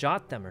 like,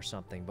 shot them or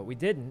something, but we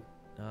didn't.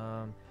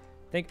 I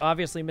think,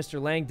 obviously,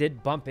 Mr. Lang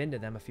did bump into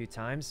them a few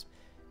times.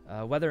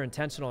 Whether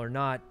intentional or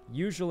not,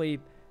 usually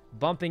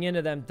bumping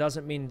into them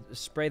doesn't mean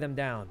spray them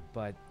down.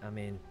 But, I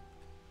mean,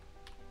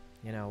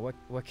 you know,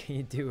 what can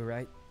you do,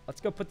 right? Let's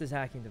go put this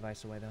hacking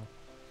device away, though.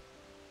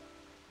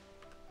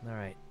 All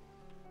right.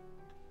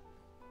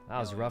 That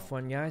was a rough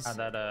one, guys. How'd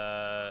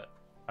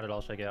it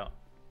all shake out?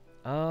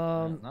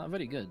 Not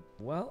very good.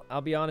 Well,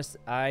 I'll be honest,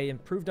 I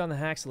improved on the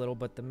hacks a little,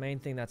 but the main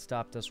thing that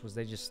stopped us was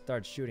they just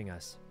started shooting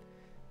us.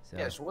 So,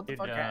 yeah, so what the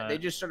fuck? They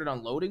just started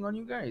unloading on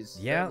you guys?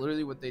 Yeah. That's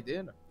literally what they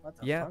did? What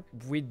the fuck?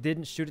 We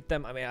didn't shoot at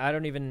them. I mean, I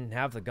don't even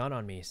have the gun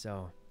on me,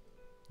 so...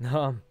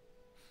 And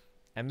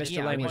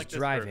Mr. Lang was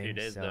driving,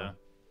 so...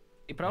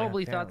 They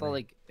probably thought that,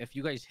 like, if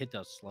you guys hit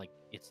us, like,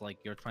 it's like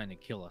you're trying to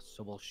kill us,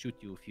 so we'll shoot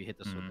you if you hit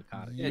us with the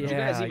car. Yeah, did you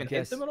guys even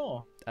hit them at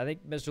all? I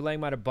think Mr.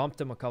 Lang might have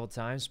bumped him a couple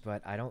times,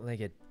 but I don't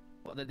think it...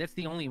 Well, that's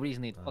the only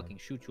reason they'd fucking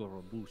shoot you over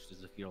a boost,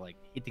 is if you're, like,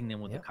 hitting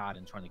them with the car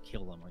and trying to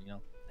kill them, or, you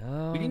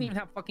know? We didn't even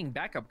have fucking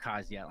backup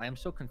cars yet. I'm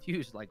so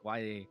confused, like, why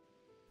they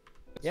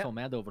get so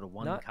mad over the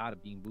one car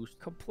being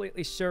boosted.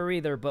 Completely sure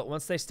either, but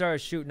once they started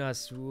shooting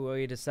us,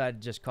 we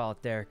decided to just call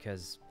it there,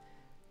 because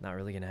not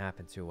really going to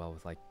happen too well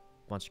with, like,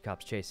 a bunch of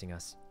cops chasing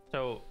us.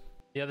 So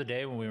the other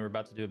day when we were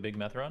about to do a big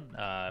meth run,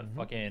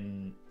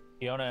 fucking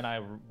Fiona and I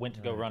went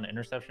to go run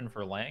interception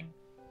for Lang,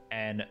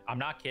 and I'm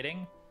not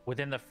kidding.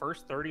 Within the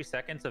first 30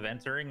 seconds of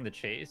entering the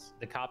chase,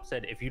 the cop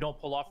said, "If you don't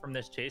pull off from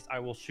this chase, I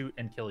will shoot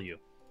and kill you."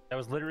 That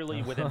was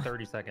literally within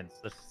 30 seconds.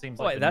 This seems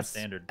like the new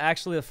standard. That's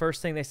actually the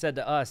first thing they said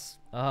to us.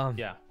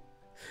 Yeah.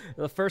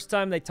 The first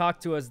time they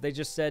talked to us, they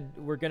just said,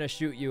 "We're gonna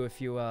shoot you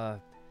if you." Yeah,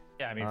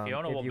 I mean,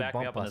 Fiona will back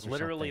me up on this.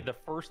 Literally, the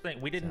first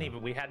thing we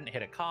hadn't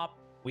hit a cop.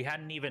 We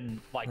hadn't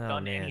even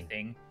done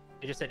anything.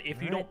 They just said,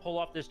 if you don't pull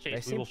off this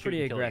chase, we will shoot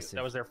and kill you.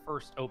 That was their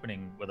first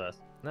opening with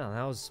us. No,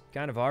 that was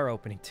kind of our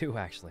opening too,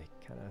 actually.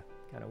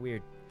 Kind of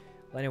weird.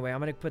 Well, anyway, I'm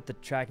gonna put the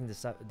tracking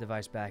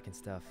device back and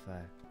stuff.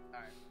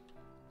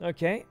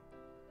 Okay.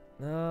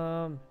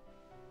 All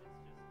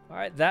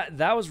right,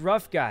 that was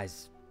rough,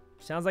 guys.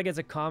 Sounds like it's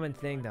a common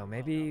thing, though.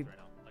 Maybe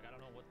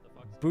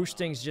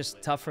boosting's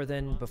just tougher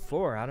than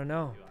before. I don't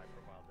know.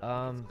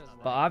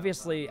 But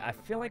obviously, I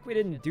feel like we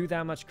didn't do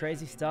that much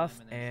crazy stuff,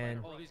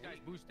 and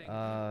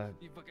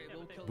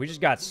we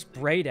just got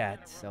sprayed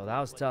at, so that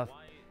was tough.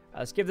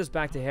 Let's give this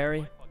back to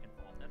Harry.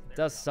 It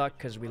does suck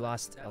because we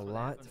lost a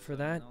lot for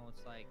that.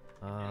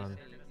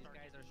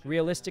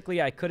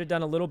 Realistically, I could have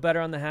done a little better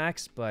on the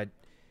hacks, but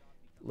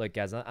look,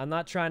 guys, I'm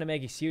not trying to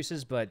make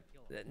excuses, but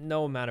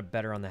no amount of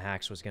better on the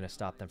hacks was going to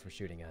stop them from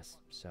shooting us.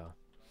 So,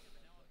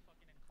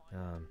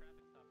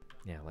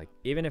 yeah, like,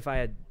 even if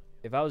I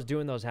was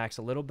doing those hacks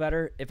a little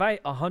better, if I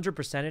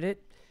 100%ed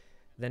it,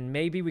 then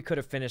maybe we could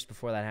have finished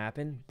before that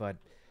happened. But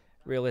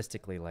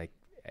realistically, like,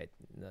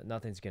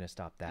 nothing's going to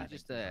stop that. You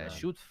just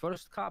shoot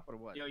first cop or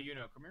what? Yo,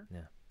 come here. Yeah.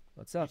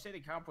 What's up? Did you say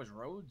the cop was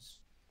Rhodes?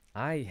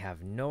 I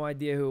have no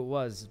idea who it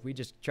was. We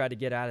just tried to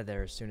get out of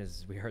there as soon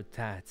as we heard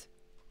that.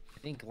 I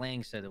think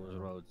Lang said it was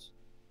Rhodes.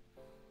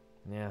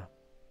 Yeah.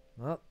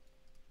 Well,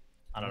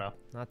 I don't know.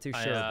 Not too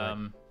sure, but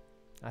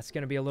that's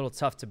going to be a little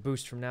tough to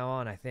boost from now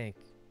on, I think.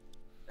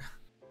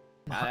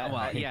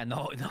 Well, yeah,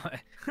 no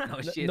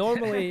shit.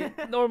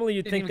 Normally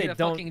you'd think they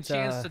don't. Fucking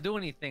chance to do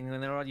anything,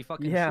 and they're already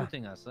fucking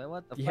shooting us. Like,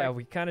 what the fuck? Yeah,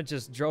 we kind of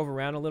just drove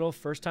around a little.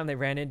 First time they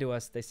ran into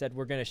us, they said,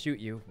 "We're gonna shoot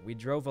you." We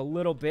drove a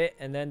little bit,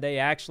 and then they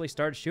actually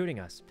started shooting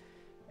us,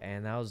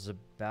 and that was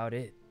about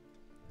it.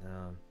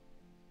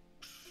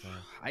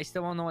 I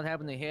still don't know what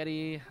happened to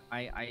Harry.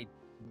 I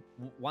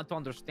want to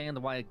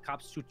understand why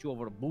cops shoot you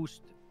over a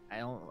boost.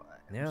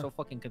 I'm so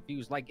fucking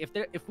confused. Like,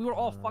 if we were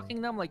all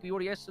fucking them like we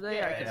were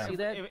yesterday, I could see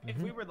that. If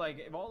we were like,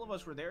 if all of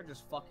us were there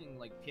just fucking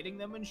like pitting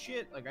them and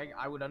shit, like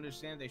I would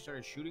understand they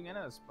started shooting at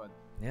us, but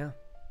yeah,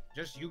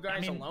 just you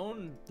guys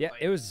alone. Yeah,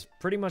 like, it was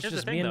pretty much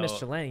just me and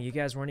Mr. Lang. You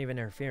guys weren't even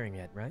interfering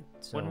yet, right?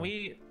 So, when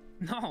we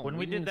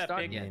did that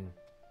big,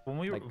 when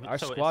we like, were, our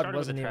so squad it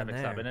wasn't with a even traffic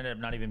there. stop. It ended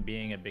up not even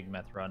being a big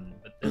meth run.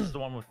 But this is the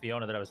one with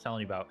Fiona that I was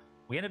telling you about.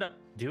 We ended up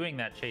doing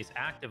that chase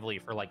actively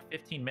for like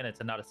 15 minutes,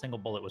 and not a single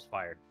bullet was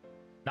fired.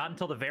 Not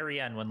until the very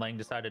end when Lang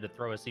decided to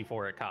throw a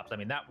C4 at cops. I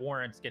mean, that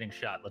warrants getting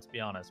shot, let's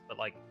be honest. But,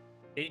 like,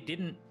 it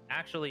didn't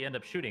actually end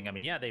up shooting. I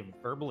mean, yeah, they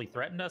verbally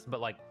threatened us, but,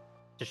 like,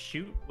 to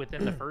shoot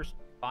within the first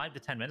 5 to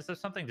 10 minutes of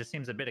something just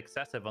seems a bit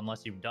excessive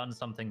unless you've done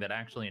something that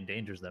actually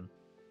endangers them.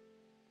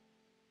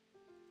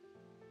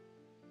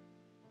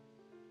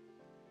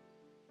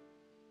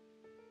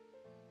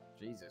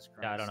 Jesus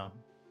Christ. Yeah, I don't know.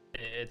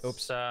 It's Oops.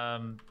 it's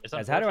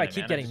Guys, how do I unfortunate,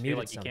 keep man. getting I just feel muted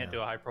like you can't somehow?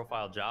 do a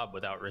high-profile job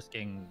without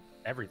risking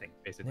everything,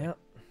 basically.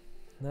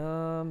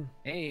 Yeah.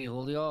 Hey,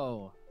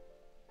 Julio.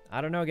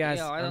 I don't know, guys.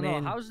 Yeah, I don't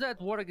mean, know. How's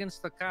that war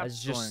against the cops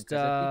it's just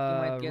going? 'Cause I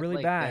think you might get, really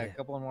like, bad. a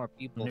couple more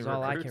people. That's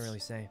all I can really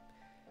say.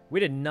 We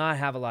did not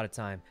have a lot of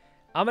time.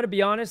 I'm gonna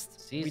be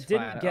honest. We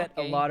didn't get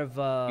a lot of.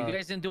 You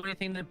guys didn't do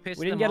anything to piss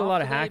We didn't them get a off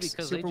lot of today hacks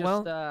because super they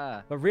well.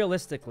 just, But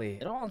realistically,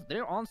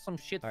 they're on some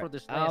shit all for right,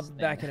 this I'll last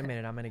be back in a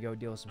minute. I'm gonna go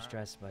deal with some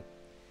stress, but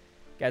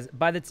guys,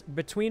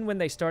 between when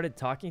they started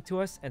talking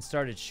to us and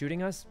started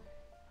shooting us,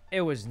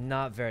 it was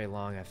not very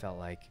long. I felt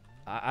like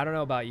I don't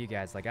know about you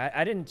guys. Like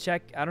I didn't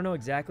check. I don't know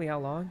exactly how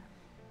long,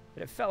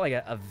 but it felt like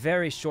a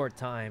very short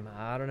time.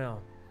 I don't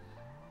know.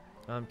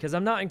 Because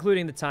I'm not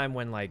including the time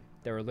when like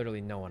there were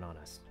literally no one on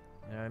us.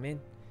 You know what I mean?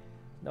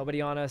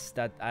 Nobody on us.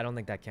 That I don't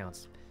think that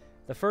counts.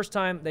 The first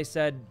time they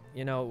said,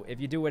 you know, if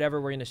you do whatever,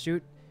 we're gonna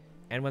shoot.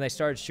 And when they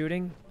started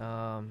shooting,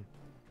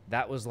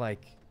 that was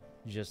like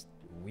just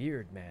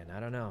weird, man. I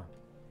don't know.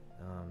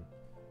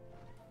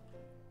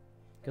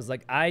 Because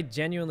like I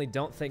genuinely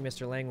don't think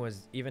Mr. Lang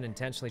was even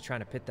intentionally trying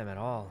to pit them at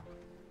all.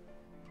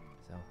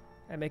 So,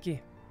 hey,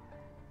 Mickey.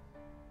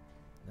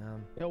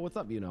 Yo, what's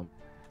up, you know?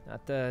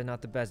 Not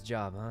the best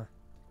job, huh?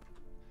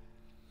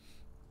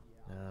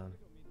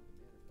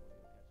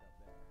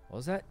 What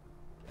was that?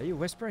 Are you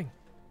whispering?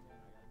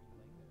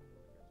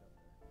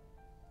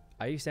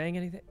 Are you saying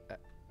anything?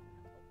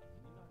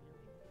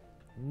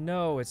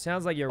 No, it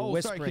sounds like you're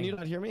whispering. Sorry, can you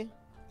not hear me?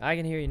 I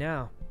can hear you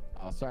now.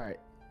 Oh, sorry.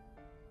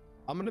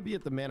 I'm gonna be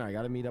at the manor. I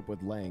gotta meet up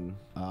with Lang.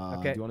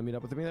 Okay. Do you want to meet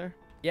up with me there?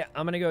 Yeah,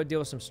 I'm gonna go deal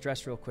with some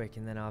stress real quick,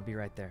 and then I'll be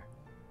right there.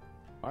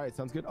 All right,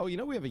 sounds good. Oh, you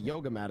know we have a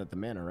yoga mat at the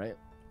manor, right?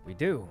 We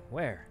do.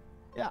 Where?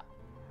 Yeah.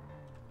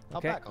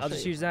 Okay, I'll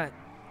just use that.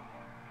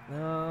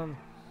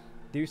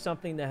 Do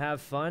something to have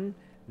fun.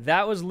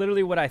 That was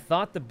literally what I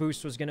thought the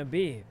boost was gonna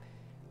be.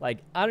 Like,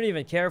 I don't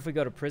even care if we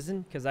go to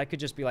prison, because I could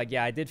just be like,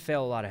 yeah, I did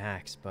fail a lot of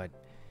hacks, but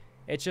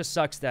it just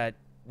sucks that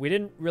we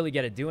didn't really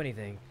get to do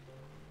anything.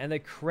 And the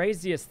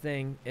craziest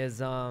thing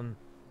is,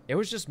 it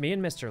was just me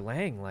and Mr.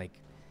 Lang. Like,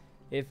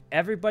 if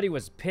everybody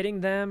was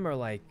pitting them or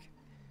like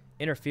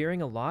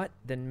interfering a lot,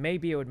 then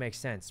maybe it would make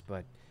sense.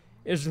 But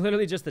it was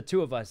literally just the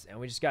two of us, and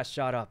we just got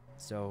shot up.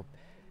 So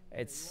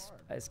it's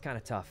kind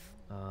of tough.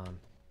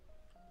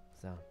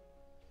 So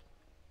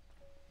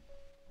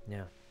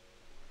yeah.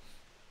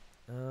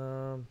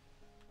 All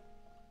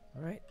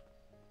right.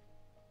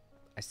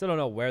 I still don't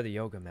know where the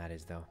yoga mat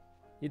is, though.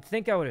 You'd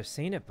think I would have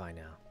seen it by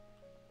now.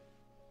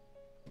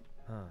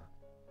 Huh.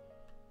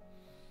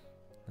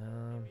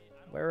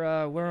 Where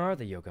are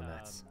the yoga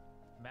mats?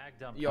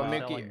 Yo,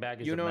 Mickey,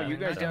 you know, you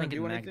guys don't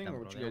do anything, or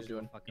what you guys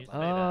doing? You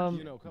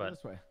know, come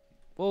this way.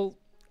 Well,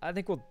 I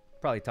think we'll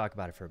probably talk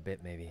about it for a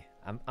bit, maybe.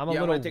 I'm a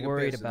Yeah, little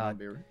worried about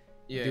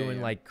Yeah,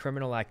 doing like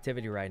criminal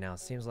activity right now.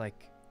 Seems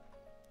like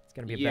it's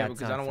gonna be a bad time. Yeah,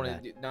 because I don't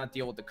want to not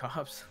deal with the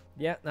cops.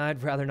 Yeah,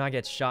 I'd rather not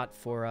get shot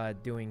for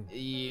doing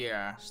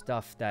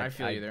stuff that I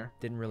feel you there.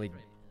 didn't really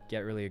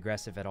get really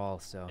aggressive at all.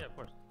 So Yeah, of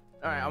course.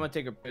 All right, I'm gonna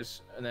take a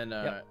piss, and then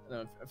I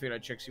figured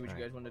I'd check, see what you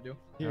guys want to do.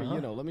 Here,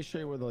 you know, let me show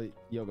you where the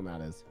yoga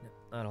mat is.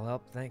 That'll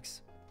help.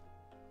 Thanks.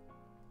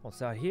 Well,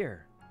 it's out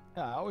here.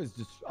 Yeah, I always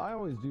do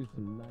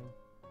some nice.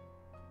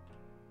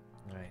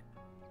 All right.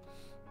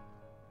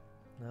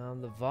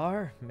 The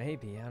VAR?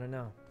 Maybe. I don't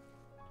know.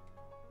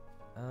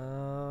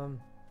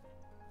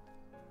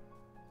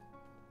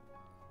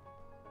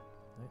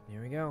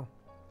 Here we go.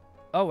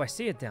 Oh, I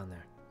see it down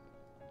there.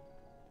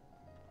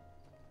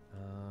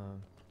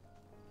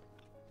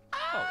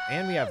 Oh,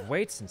 and we have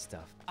weights and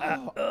stuff.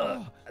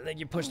 I think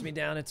you pushed me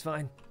down. It's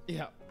fine.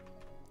 Yeah.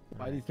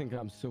 Why do you think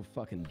I'm so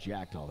fucking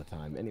jacked all the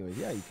time? Anyways,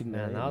 yeah, you can.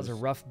 Man, that was a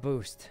rough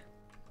boost.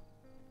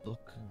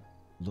 Look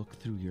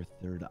through your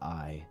third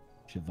eye,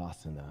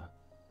 Shavasana,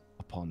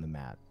 upon the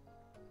mat.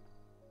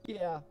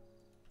 Yeah,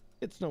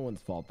 it's no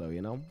one's fault though,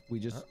 you know. We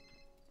just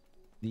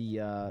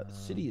the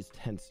city is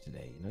tense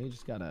today. You know, you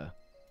just gotta.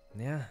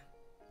 Yeah,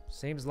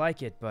 seems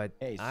like it, but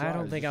hey, I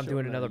don't think I'm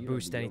doing another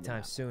boost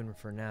anytime soon.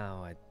 For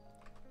now,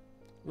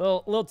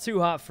 little too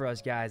hot for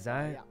us guys.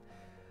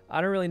 I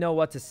don't really know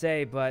what to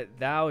say, but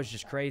that was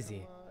just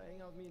crazy.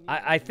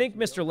 I think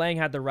Mr. Lang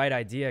had the right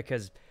idea,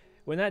 because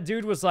when that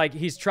dude was like,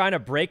 he's trying to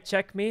brake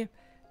check me,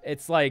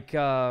 it's like,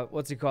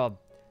 what's it called?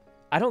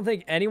 I don't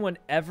think anyone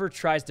ever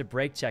tries to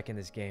brake check in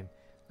this game.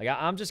 Like,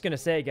 I'm just going to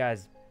say,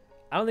 guys,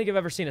 I don't think I've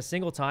ever seen a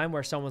single time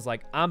where someone's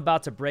like, I'm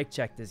about to brake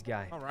check this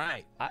guy. All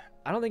right.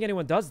 I don't think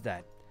anyone does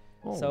that.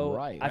 So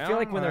I feel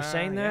like when they're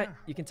saying that,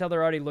 you can tell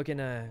they're already looking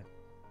to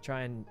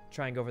try and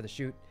go for the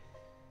shoot.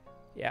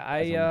 Yeah,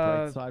 on the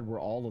bright side, we're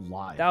all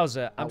alive. That was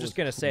I'm just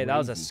gonna say that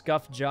was a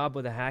scuffed job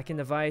with a hacking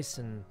device,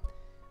 and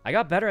I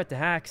got better at the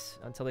hacks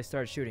until they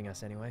started shooting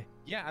us anyway.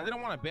 Yeah, I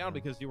didn't want to bail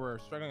because you were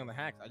struggling on the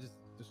hacks. I just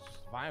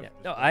survived. Yeah.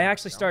 No, I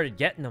actually started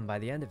getting them by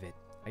the end of it.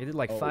 I did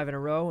like 5 in a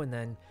row, and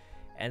then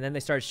they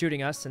started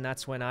shooting us, and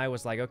that's when I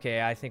was like,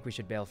 okay, I think we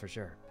should bail for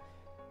sure.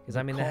 Because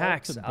I mean, the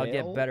hacks, I'll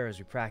get better as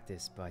we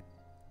practice, but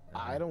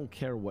I don't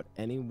care what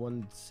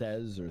anyone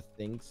says or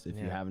thinks. If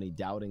you have any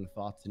doubting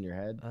thoughts in your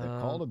head, the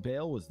call to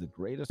bail was the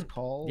greatest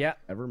call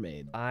ever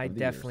made. I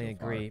definitely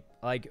agree.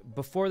 Like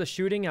before the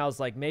shooting, I was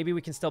like, maybe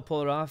we can still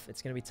pull it off.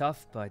 It's gonna be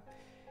tough, but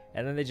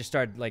and then they just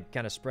started like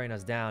kind of spraying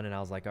us down, and I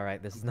was like, all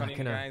right, this is not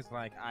gonna. Guys,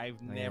 like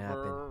I've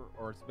never,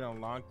 or it's been a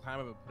long time,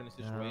 I've been put in a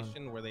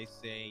situation where they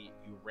say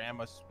you ram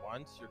us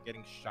once, you're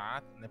getting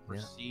shot, and then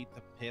proceed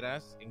to pit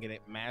us and get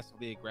it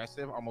massively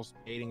aggressive, almost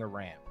baiting a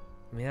ram.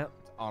 Yep.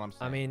 That's all I'm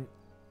saying. I mean,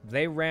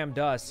 they rammed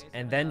us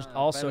and then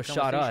also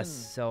shot us.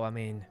 So I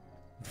mean.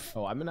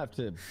 Oh, I'm gonna have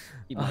to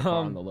keep my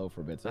car on the low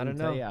for a bit. So I don't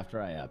know. Tell you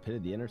after I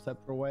pitted the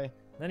interceptor away.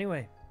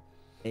 Anyway,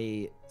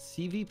 a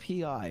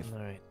CVPI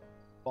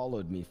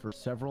followed me for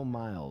several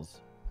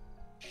miles,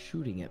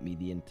 shooting at me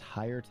the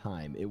entire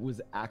time. It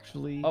was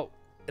actually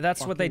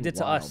that's what they did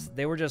to wild. us.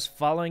 They were just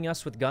following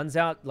us with guns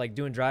out, like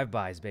doing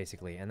drive-bys,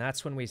 basically. And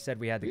that's when we said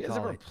we had to call it. You guys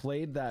ever it.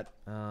 played that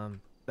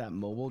that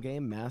mobile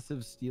game,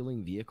 Massive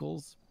Stealing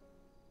Vehicles?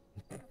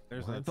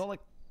 There's a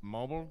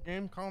mobile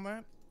game called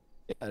that?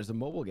 Yeah, there's a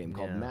mobile game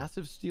called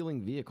Massive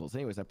Stealing Vehicles.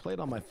 Anyways, I played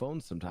on my phone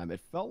sometime.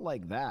 It felt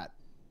like that.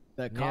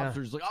 That cops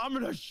were just like, I'm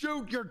gonna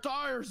shoot your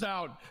tires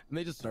out, and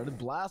they just started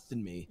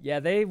blasting me. Yeah,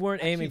 they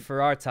weren't aiming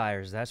for our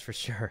tires, that's for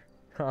sure.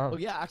 Oh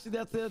yeah, actually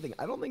that's the other thing.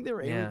 I don't think they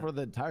were aiming for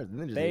the tires.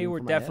 They were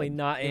definitely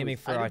not aiming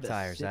for our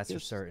tires, that's for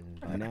certain.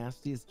 The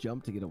nastiest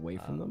jump to get away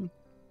from them.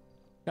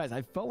 Guys,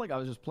 I felt like I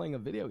was just playing a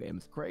video game.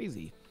 It's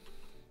crazy.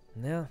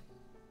 Yeah.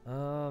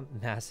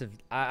 Massive.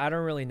 I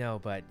don't really know,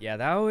 but yeah,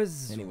 that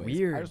was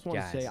weird. I just want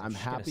to say I'm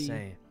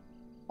happy.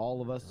 All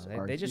of us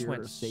are they just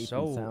went safe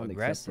so and sound,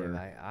 aggressive.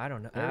 I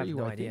don't know. I have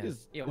no idea.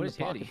 What is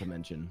Harry?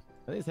 Dimension.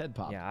 I think his head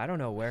popped. Yeah, I don't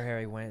know where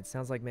Harry went. It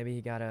sounds like maybe he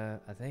got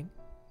a thing.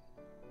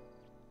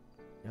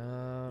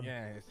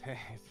 Yeah, his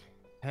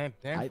head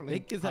definitely. I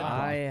think his head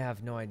popped. I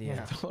have no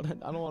idea.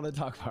 I don't want to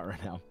talk about it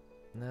right now.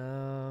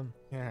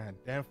 Yeah,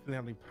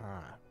 definitely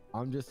popped.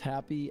 I'm just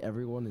happy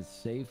everyone is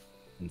safe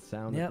and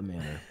sound at the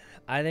manor.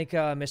 I think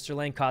Mr.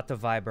 Lane caught the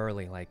vibe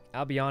early. Like,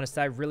 I'll be honest,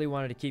 I really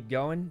wanted to keep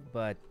going,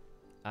 but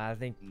I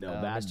think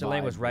Mr.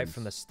 Lane was right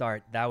from the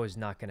start. That was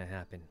not going to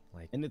happen.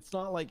 Like, and it's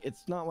not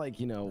like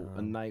you know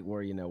a night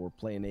where we're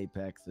playing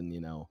Apex and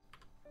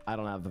I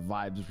don't have the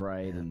vibes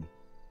right and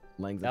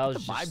Lang's like, the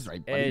vibes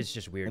right, buddy. It's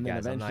just weird,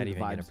 guys. I'm not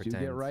even going to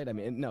pretend. Get right. I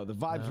mean, no, the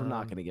vibes were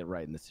not going to get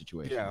right in this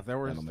situation. Yeah, there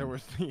was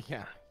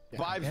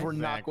vibes were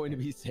not going to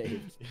be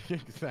saved.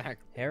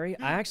 Exactly. Harry,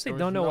 I actually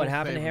don't know what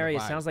happened to Harry.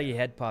 It sounds like he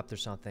head popped or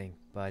something,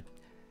 but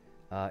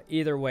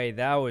either way,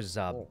 that was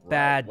a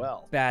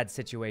bad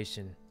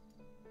situation.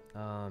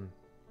 All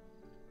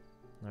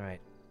right.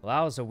 Well,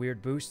 that was a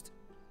weird boost.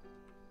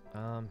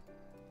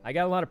 I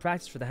got a lot of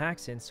practice for the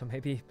hacks in, so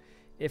maybe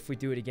if we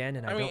do it again,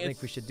 and I don't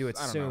think we should do it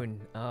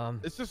soon.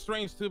 It's just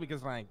strange too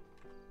because like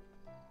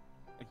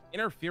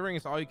interfering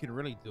is all you can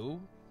really do.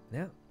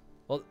 Yeah.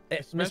 Well,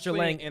 Mr.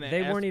 Lang,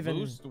 they weren't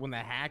even. When the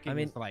hacking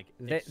is like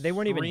they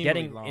weren't even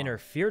getting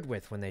interfered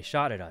with when they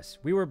shot at us.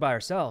 We were by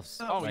ourselves.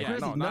 Oh yeah,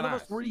 none of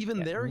us were even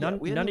there yet.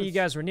 None of you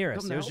guys were near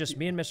us. It was just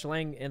me and Mr.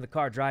 Lang in the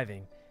car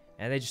driving,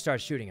 and they just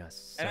started shooting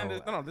us. So,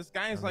 and this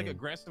guy is like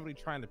aggressively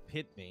trying to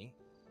pit me.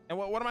 And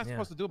what am I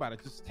supposed to do about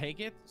it? Just take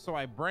it? So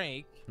I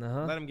brake,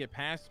 let him get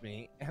past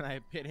me, and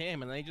I pit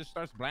him, and then he just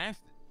starts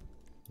blasting.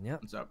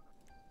 Yep. What's up?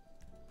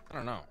 I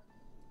don't know.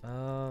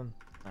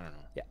 I don't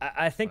know. Yeah,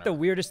 I think the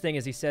weirdest thing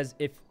is he says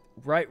if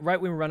right when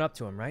we run up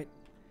to him, right?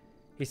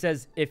 He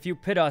says if you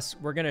pit us,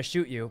 we're gonna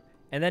shoot you,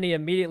 and then he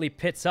immediately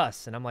pits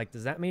us, and I'm like,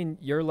 does that mean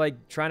you're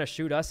like trying to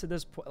shoot us at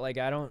this point? Like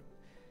I don't,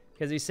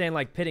 because he's saying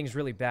like pitting's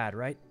really bad,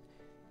 right?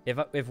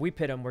 If we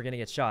pit him, we're gonna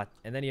get shot,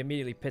 and then he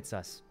immediately pits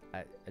us.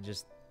 I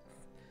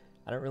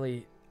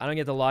don't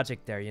get the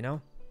logic there, you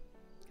know?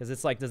 Because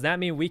it's like, does that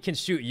mean we can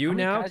shoot you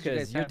now?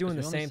 Because you're doing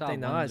the same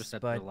thing to us,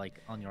 but like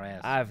on your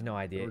ass. I have no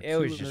idea. It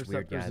was just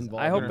weird, guys.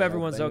 I hope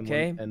everyone's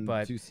okay,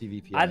 but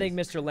I think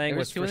Mr. Lang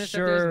was for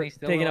sure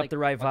picking up the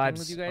right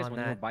vibes on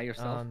that. By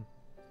yourself,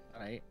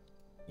 right?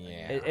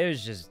 Yeah. It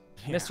was just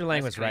Mr.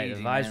 Lang was right.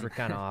 The vibes were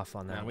kind of off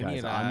on that. We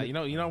need, you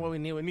know what we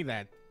need? We need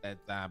that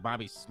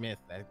Bobby Smith.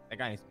 That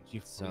guy needs to be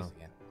chief of police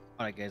again.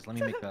 All right, guys, let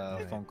me make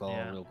a phone call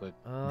real quick.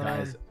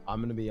 Guys,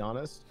 I'm gonna be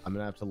honest. I'm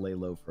gonna have to lay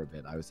low for a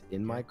bit. I was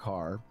in my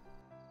car,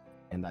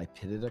 and I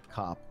pitted a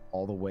cop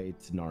all the way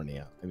to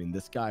Narnia. I mean,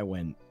 this guy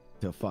went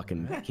to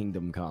fucking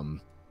Kingdom Come.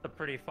 It's a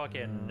pretty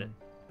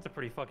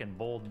fucking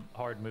bold,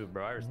 hard move,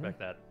 bro. I respect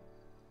that.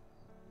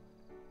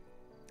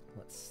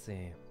 Let's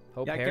see.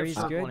 Hope Harry's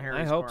good.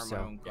 I hope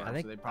so.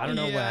 I don't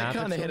know what happened. I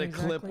kind of hit a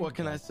clip. What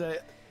can I say?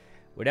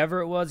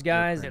 Whatever it was,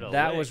 guys,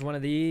 that was one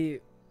of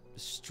the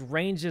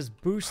strangest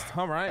boosts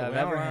I've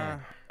ever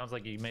had. Sounds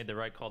like you made the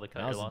right call to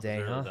cut your losses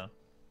early,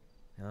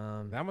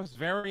 though. That was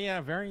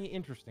very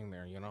interesting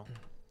there, you know.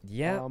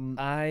 Yeah,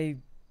 I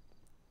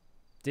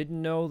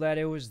didn't know that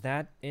it was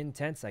that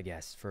intense, I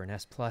guess, for an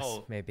S+,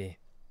 maybe.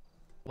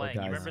 Lang,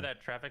 you remember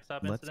that traffic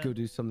stop incident? Let's go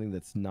do something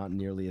that's not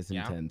nearly as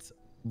intense.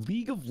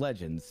 League of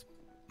Legends.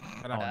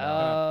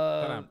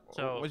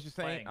 So what'd you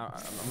say?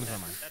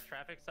 That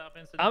traffic stop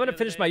incident. I'm gonna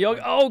finish my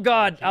yoga. Oh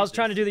God, I was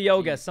trying to do the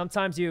yoga.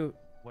 Sometimes you.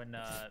 When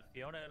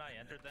Fiona and I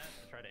entered that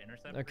to try to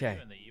intercept Okay.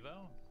 you in the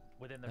Evo,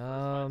 within the first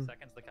 5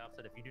 seconds, the cop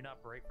said, "If you do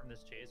not break from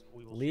this chase,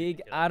 we will."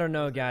 League, I don't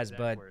know, guys,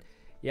 but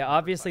yeah,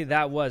 obviously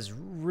that was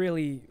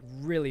really,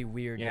 really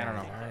weird. Yeah, I don't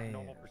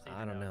know.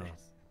 I don't know.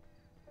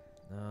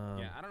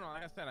 Yeah, I don't know.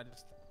 Like I said, I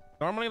just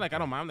normally like I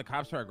don't mind when the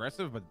cops are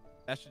aggressive, but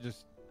that should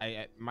just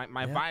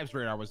my vibes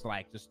radar was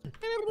like just.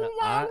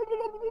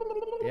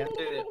 Yeah,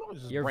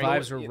 just your break-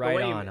 vibes were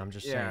right on. I'm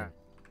just saying.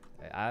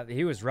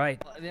 He was right.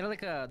 They're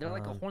like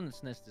a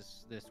hornet's nest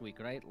this week,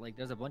 right? Like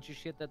there's a bunch of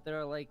shit that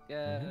they're like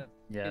yeah,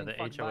 the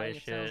HOA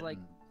shit. Like,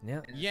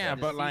 yeah,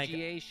 but like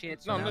CGA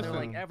shit. no, So listen,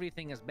 they're like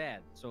everything is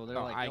bad. So they're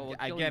no, like,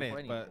 I get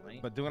it,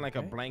 but doing like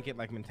a blanket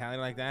like mentality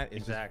like that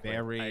is just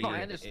very. No,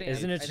 I understand.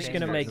 Isn't it just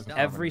gonna make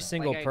every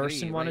single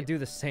person want to do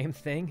the same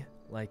thing?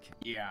 Like,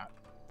 yeah,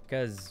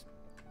 because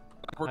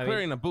we're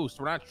clearing a boost.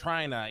 We're not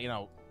trying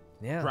to,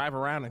 drive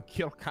around and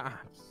kill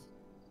cops.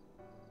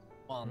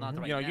 Well, not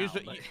right now.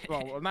 Usually,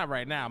 well, not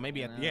right now.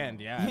 Maybe at the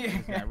end,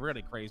 it got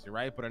really crazy,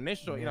 right? But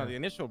initial, the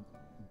initial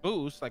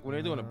boost, like when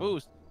they're doing a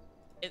boost,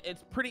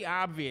 it's pretty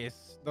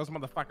obvious those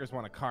motherfuckers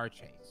want a car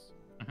chase,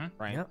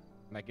 right? Yep.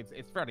 Like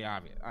it's fairly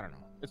obvious. I don't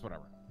know. It's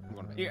whatever. I'm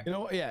going to bed. You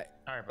know what? Yeah.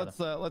 All right,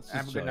 brother. Let's just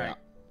have a good night.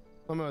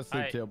 I'm gonna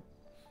sleep too.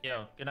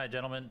 Yo, good night,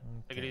 gentlemen.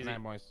 Take it easy. Good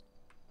night, boys.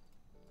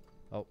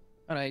 Oh.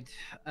 All right.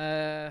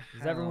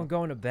 Is everyone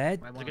going to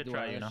bed? It's a good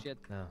try,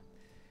 No.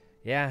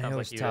 Yeah, Sounds it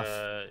was like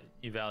tough.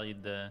 You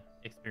valued the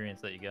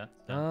experience that you got.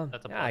 So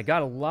that's a yeah, I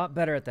got a lot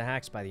better at the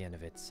hacks by the end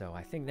of it, so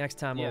I think next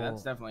time Yeah, we'll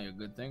that's definitely a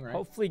good thing, right?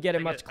 hopefully get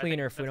it I much think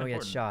cleaner if we that's don't get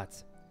important.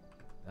 shots.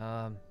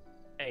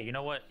 Hey, you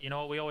know what? You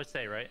know what we always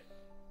say, right?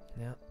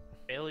 Yeah.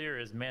 Failure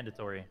is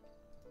mandatory.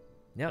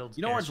 Yep.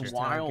 You know what's That's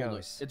just how it wild?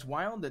 goes. It's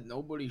wild that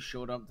nobody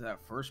showed up to that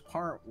first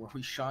part where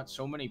we shot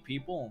so many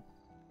people,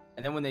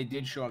 and then when they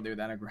did show up, they were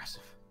that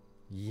aggressive.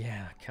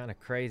 Yeah, kind of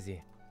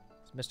crazy.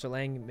 Mr.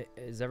 Lang,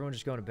 is everyone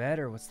just going to bed,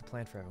 or what's the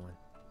plan for everyone?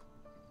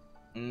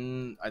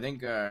 I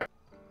think I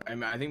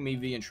think me,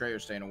 V, and Trey are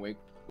staying awake.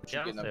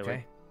 Yeah,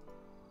 Okay.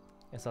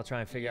 Guess I'll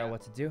try and figure out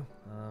what to do.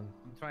 I'm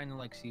trying to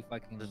like see if I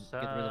can get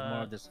rid of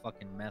more of this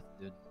fucking meth,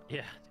 dude.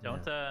 Yeah,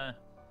 don't get out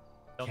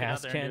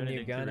Cast there and do can, new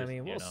anything gun. too I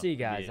mean, risky, we'll you know, see,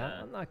 guys. the,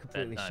 I'm not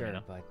completely bedtime, sure, you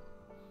know? but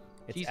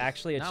it's Jesus,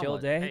 actually a now chill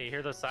what? day. Hey, you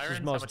hear those It's sirens? just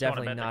How most much you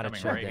wanna definitely bet they're not a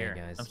coming chill right day, here?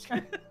 guys. I'm just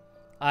kidding.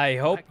 I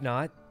hope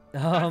not.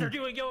 Guys, they're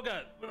doing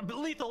yoga.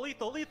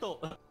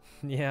 Lethal.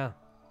 Yeah.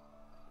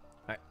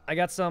 Alright, I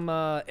got some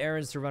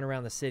errands to run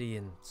around the city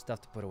and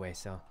stuff to put away,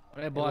 so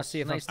Alright, we'll boss.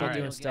 see if I'm Nice still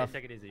talking to doing you. stuff.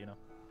 Take it easy, you know.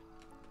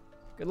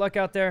 Good luck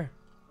out there.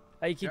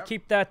 Hey, you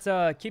keep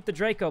that keep the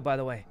Draco, by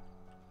the way.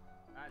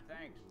 Alright,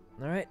 thanks.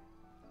 All right.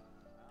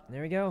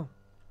 There we go.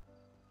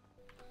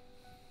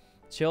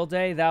 Chill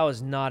day? That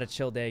was not a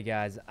chill day,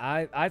 guys.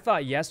 I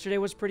thought yesterday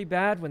was pretty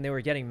bad when they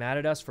were getting mad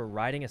at us for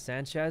riding a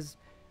Sanchez,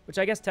 which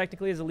I guess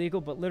technically is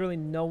illegal, but literally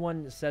no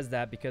one says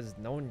that because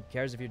no one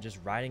cares if you're just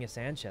riding a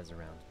Sanchez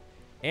around.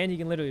 And you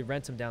can literally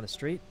rent them down the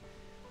street,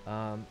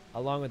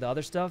 along with the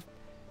other stuff.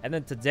 And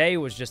then today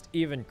was just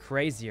even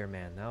crazier,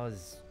 man.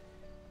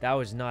 That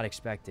was not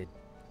expected.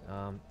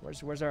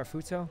 Where's our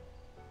Futo?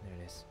 There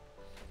it is.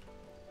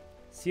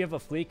 See if a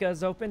Fleeka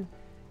is open?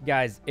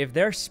 Guys, if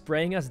they're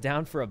spraying us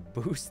down for a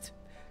boost,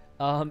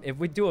 if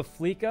we do a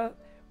Fleeka,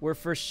 we're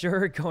for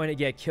sure going to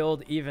get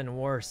killed even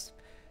worse.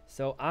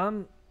 So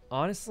I'm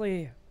just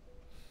going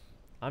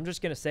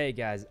to say,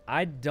 guys,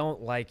 I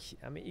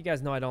mean, you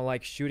guys know I don't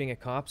like shooting at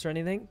cops or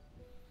anything,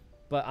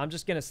 but I'm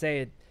just going to say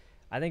it.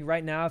 I think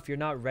right now, if you're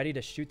not ready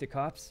to shoot the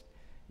cops,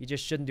 you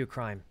just shouldn't do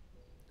crime.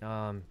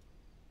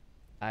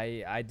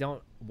 I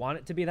don't want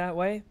it to be that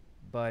way,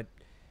 but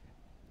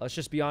let's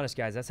just be honest,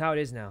 guys. That's how it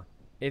is now.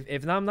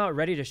 If I'm not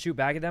ready to shoot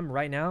back at them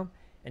right now,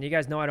 and you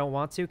guys know I don't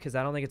want to because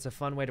I don't think it's a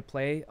fun way to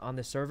play on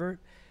this server,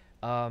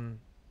 but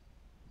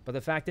the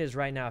fact is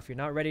right now, if you're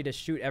not ready to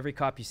shoot every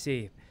cop you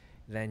see,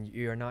 then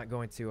you're not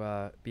going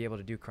to be able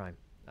to do crime,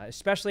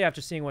 especially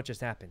after seeing what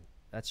just happened.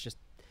 It's just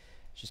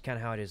kind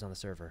of how it is on the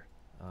server,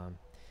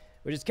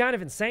 which is kind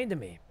of insane to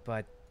me,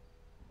 but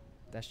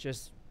that's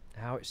just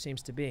how it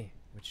seems to be,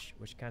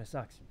 which kind of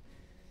sucks.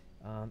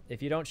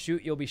 If you don't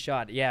shoot, you'll be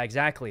shot. Yeah,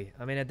 exactly.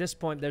 I mean, at this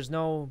point, there's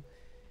no...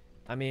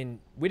 I mean,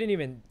 we didn't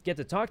even get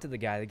to talk to the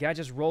guy. The guy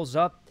just rolls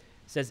up,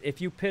 says,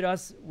 if you pit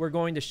us, we're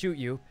going to shoot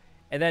you.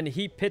 And then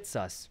he pits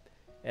us.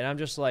 And I'm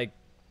just like,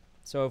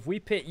 so if we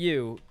pit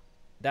you,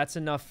 that's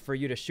enough for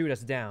you to shoot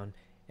us down.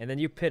 And then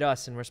you pit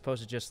us, and we're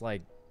supposed to just,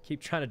 like,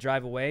 keep trying to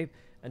drive away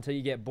until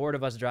you get bored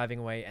of us driving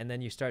away. And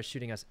then you start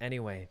shooting us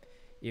anyway,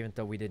 even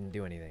though we didn't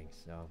do anything.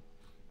 So,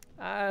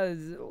 a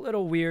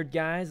little weird,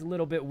 guys. A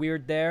little bit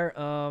weird there.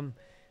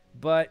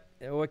 But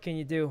what can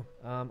you do?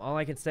 All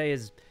I can say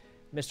is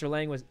Mr.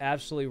 Lang was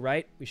absolutely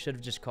right. We should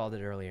have just called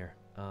it earlier.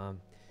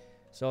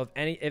 So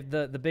if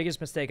the biggest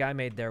mistake I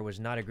made there was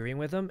not agreeing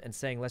with him and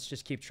saying, let's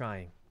just keep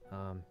trying.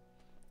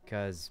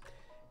 Because,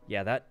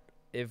 yeah, that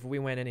if we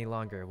went any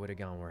longer, it would have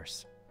gone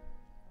worse.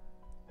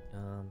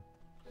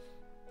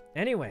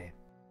 Anyway.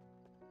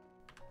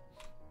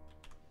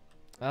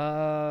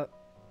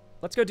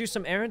 Let's go do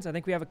some errands. I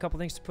think we have a couple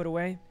things to put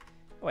away.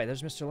 Oh, wait,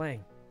 there's Mr. Lang.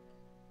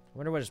 I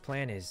wonder what his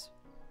plan is.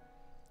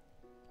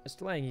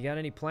 Mr. Lang, you got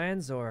any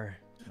plans, or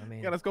I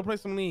mean? Yeah, let's go play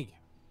some League.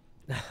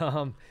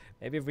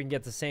 Maybe if we can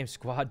get the same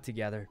squad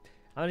together.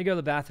 I'm gonna go to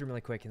the bathroom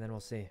really quick, and then we'll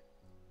see.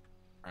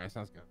 All right,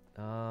 sounds good.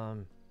 All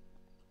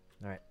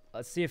right.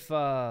 Let's see if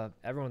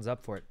everyone's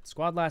up for it.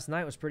 Squad last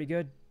night was pretty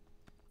good.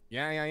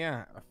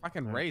 Yeah.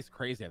 Fucking Ray's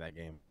crazy at that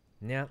game.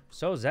 Yeah.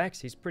 So is X.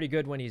 He's pretty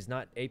good when he's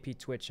not AP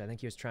Twitch. I think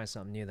he was trying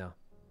something new though.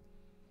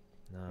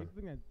 I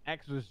think that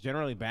X was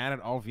generally bad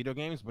at all video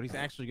games, but he's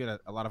actually good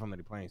at a lot of them that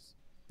he plays.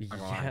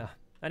 Yeah.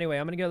 Anyway,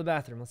 I'm gonna go to the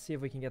bathroom. Let's see if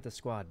we can get the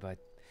squad. But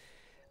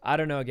I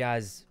don't know,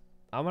 guys.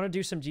 I want to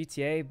do some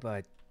GTA,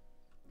 but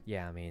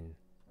yeah, I mean,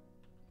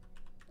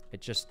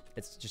 it's just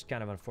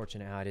kind of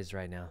unfortunate how it is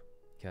right now.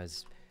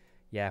 Because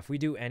yeah, if we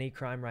do any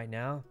crime right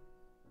now,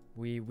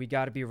 we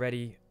got to be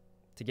ready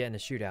to get in a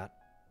shootout.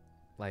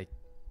 Like,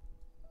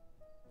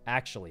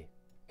 actually,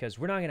 because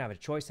we're not gonna have a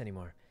choice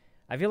anymore.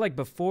 I feel like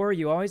before,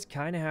 you always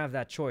kind of have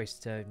that choice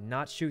to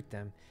not shoot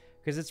them,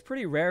 because it's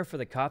pretty rare for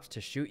the cops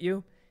to shoot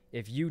you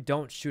if you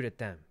don't shoot at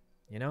them,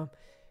 you know?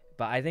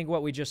 But I think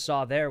what we just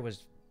saw there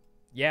was,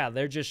 yeah,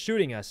 they're just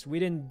shooting us. We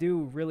didn't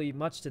do really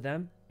much to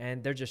them,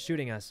 and they're just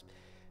shooting us.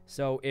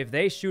 So if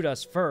they shoot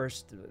us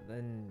first,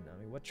 then,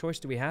 I mean, what choice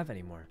do we have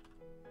anymore?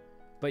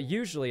 But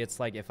usually it's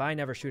like, if I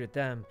never shoot at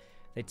them,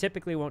 they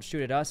typically won't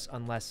shoot at us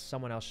unless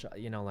someone else,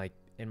 you know, like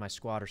in my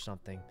squad or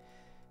something.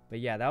 But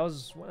yeah, that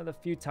was one of the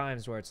few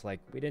times where it's like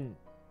we didn't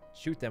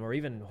shoot them or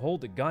even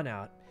hold a gun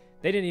out.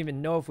 They didn't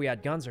even know if we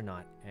had guns or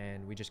not,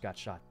 and we just got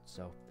shot.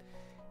 So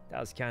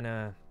that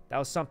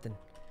was something.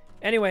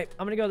 Anyway,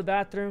 I'm gonna go to the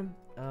bathroom.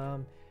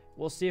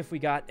 We'll see if we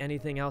got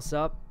anything else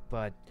up,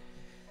 but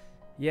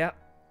yeah,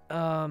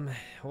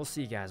 we'll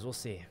see, guys. We'll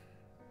see.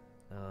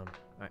 All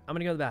right, I'm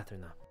gonna go to the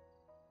bathroom now.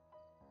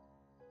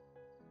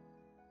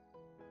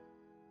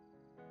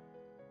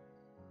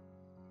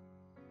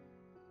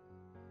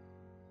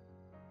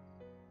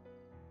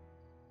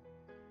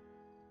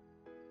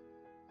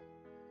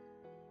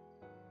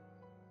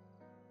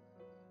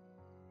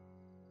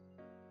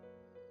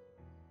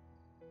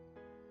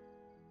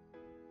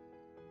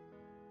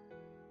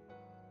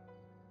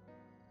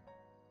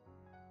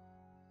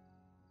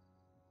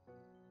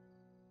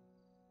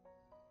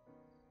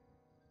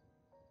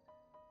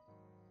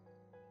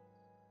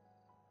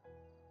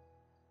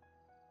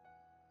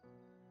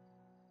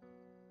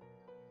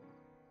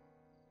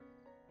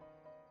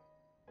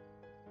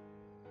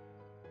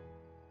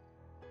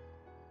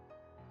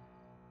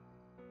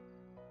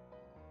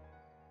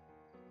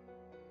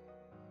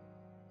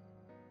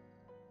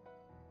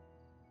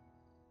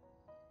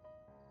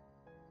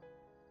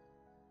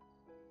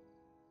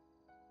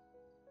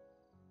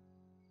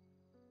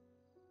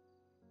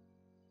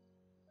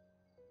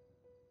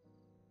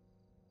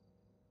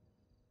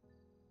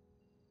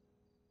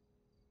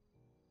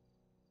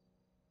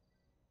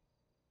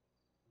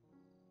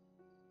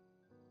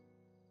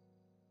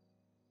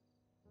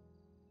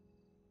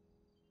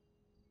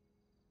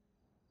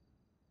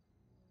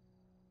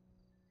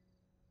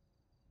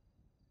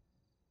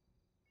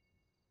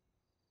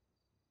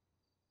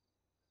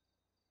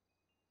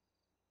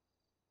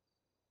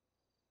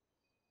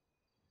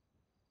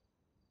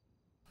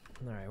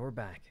 All right, we're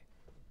back.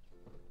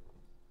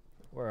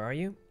 Where are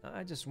you?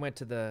 I just went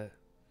to the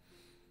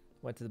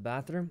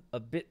bathroom. A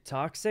bit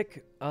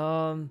toxic.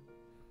 I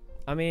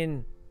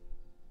mean,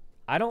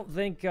 I don't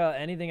think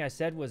anything I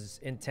said was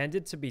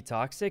intended to be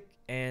toxic,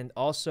 and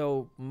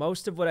also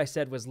most of what I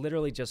said was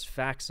literally just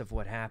facts of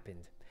what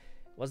happened.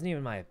 It wasn't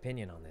even my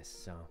opinion on this,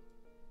 so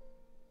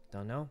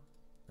don't know.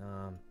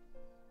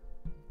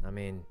 I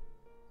mean,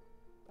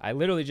 I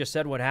literally just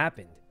said what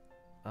happened.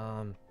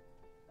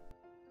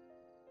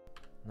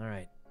 All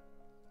right.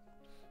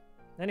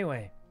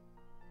 Anyway,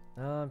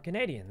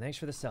 Canadian, thanks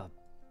for the sub.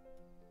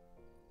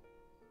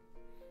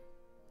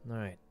 All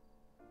right.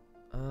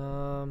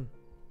 All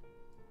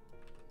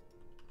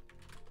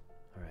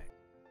right.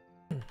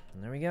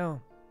 There we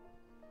go.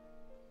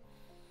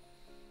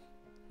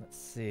 Let's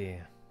see.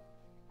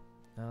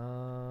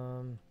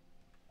 Don't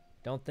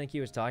think he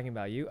was talking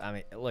about you. I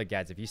mean, look,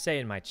 guys, if you say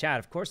in my chat,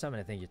 of course I'm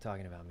gonna think you're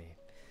talking about me.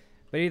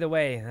 But either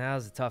way, that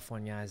was a tough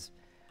one, guys.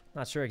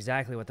 Not sure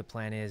exactly what the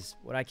plan is.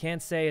 What I can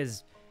say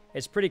is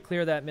it's pretty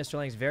clear that Mr.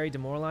 Lang's very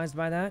demoralized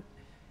by that.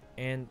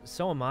 And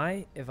so am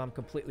I, if I'm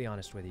completely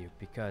honest with you,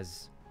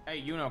 because...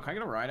 Hey, can I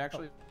get a ride,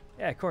 actually?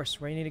 Yeah, of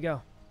course. Where you need to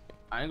go?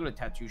 I need to go to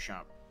Tattoo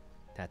Shop.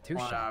 Tattoo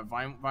Shop?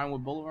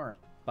 Vinewood Boulevard.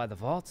 By the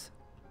vault?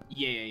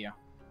 Yeah.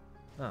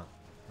 Oh,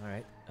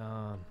 alright.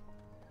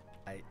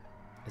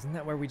 Isn't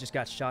that where we just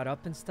got shot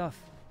up and stuff?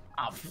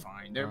 Oh,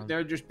 fine.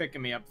 They're just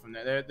picking me up from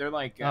there. They're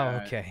like...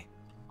 oh, okay.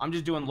 I'm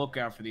just doing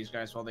lookout for these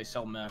guys while they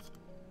sell meth.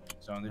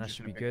 So they're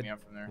just gonna pick me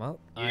up from there. Well,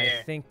 yeah.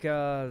 I think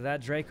that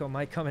Draco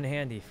might come in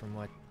handy from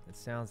what it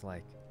sounds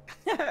like.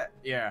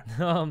 Yeah.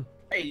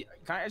 Hey,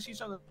 can I ask you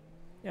something?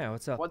 Yeah,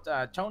 what's up? What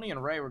Tony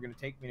and Ray were gonna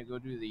take me to go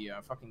do the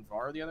fucking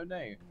VAR the other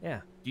day.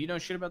 Yeah. Do you know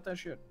shit about that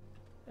shit?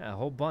 Yeah, a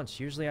whole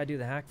bunch. Usually I do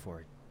the hack for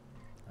it.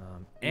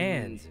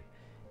 And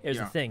here's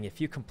the thing: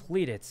 if you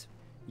complete it,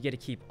 you get to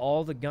keep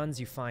all the guns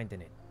you find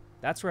in it.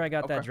 That's where I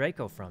got that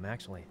Draco from,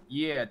 actually.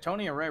 Yeah,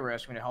 Tony and Ray were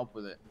asking me to help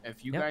with it.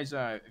 If you guys,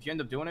 if you end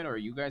up doing it, or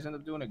you guys end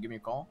up doing it, give me a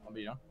call. I'll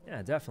be down.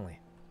 Yeah, definitely.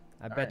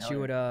 I bet you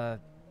would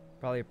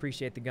probably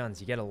appreciate the guns.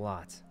 You get a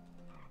lot.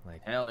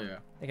 Like, hell yeah.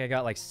 I think I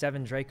got like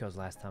 7 Dracos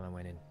last time I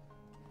went in.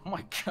 Oh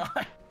my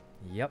god.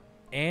 Yep.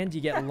 And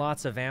you get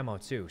lots of ammo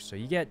too, so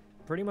you get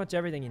pretty much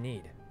everything you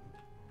need.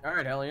 All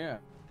right, hell yeah.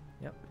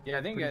 Yep. Yeah,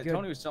 I think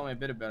Tony was telling me a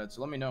bit about it,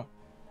 so let me know.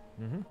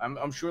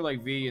 I'm sure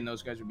like V and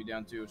those guys would be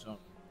down too. So.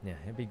 Yeah,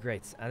 it'd be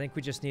great. I think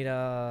we just need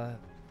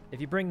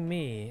if you bring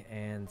me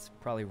and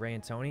probably Ray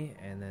and Tony,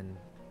 and then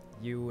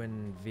you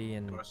and V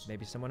and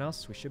maybe someone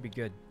else, we should be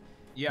good.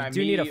 Yeah, you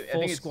do need a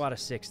full squad of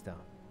 6 though.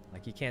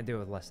 Like you can't do it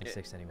with less than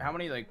 6 anymore. How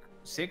many? Like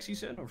 6 you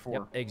said, or 4?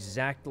 Yep,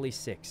 exactly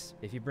 6.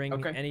 If you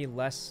bring any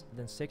less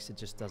than 6, it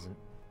just doesn't.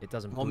 It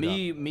doesn't. Well,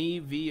 me,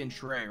 V, and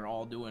Shrey are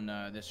all doing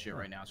this shit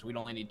right now, so we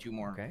only need 2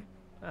 more. Okay.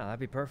 Oh, that'd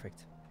be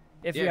perfect.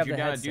 If yeah, you have you're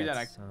the down headsets.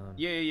 to do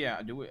that,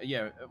 yeah. Do it.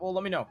 Yeah. Well,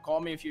 let me know.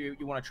 Call me if you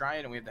want to try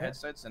it, and we have the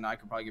headsets, and I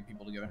could probably get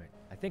people together. Right.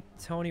 I think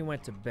Tony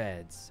went to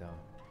bed, so.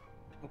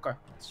 Okay.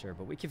 Not sure,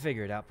 but we can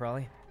figure it out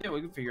probably. Yeah,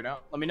 we can figure it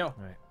out. Let me know. All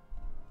right.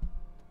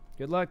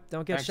 Good luck.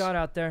 Don't get shot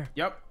out there.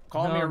 Yep.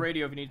 Call me or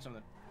radio if you need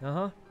something.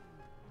 All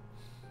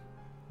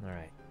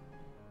right.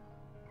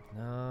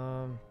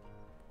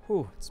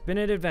 Whew, it's been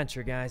an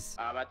adventure, guys.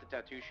 I'm at the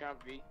tattoo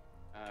shop, V.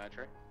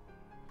 Trey.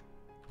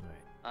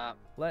 All right.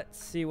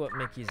 Let's see what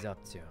Mickey's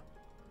up to.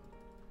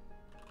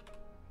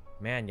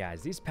 Man,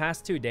 guys, these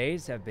past 2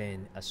 days have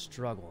been a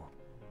struggle.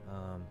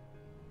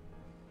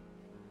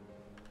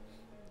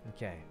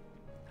 Okay.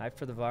 Hype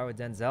for the VAR with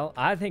Denzel.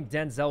 I think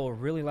Denzel will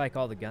really like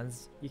all the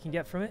guns you can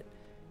get from it,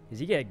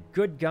 because you get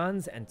good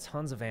guns and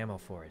tons of ammo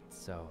for it.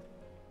 So,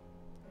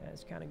 yeah,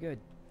 it's kind of good.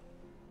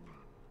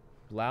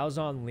 Blau's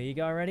on League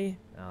already?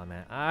 Oh,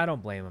 man. I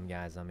don't blame him,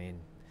 guys. I mean,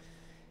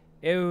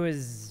 it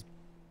was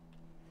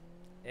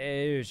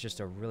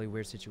just a really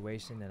weird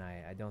situation, and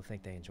I don't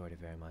think they enjoyed it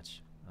very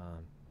much.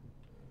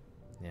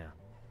 Yeah.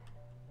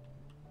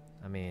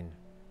 I mean,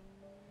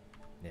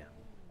 yeah.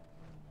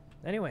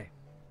 Anyway.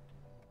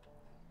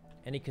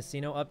 Any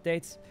casino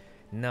updates?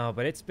 No,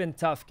 but it's been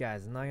tough,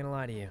 guys. I'm not gonna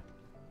lie to you.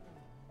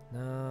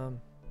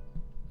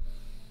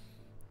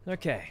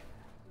 Okay.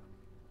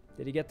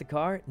 Did he get the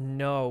car?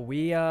 No,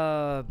 we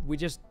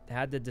just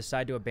had to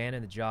decide to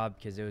abandon the job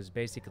because it was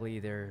basically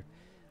either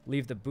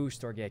leave the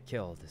boost or get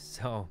killed.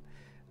 So,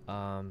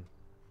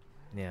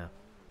 yeah.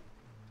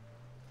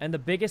 And the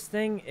biggest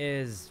thing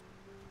is,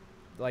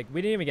 like,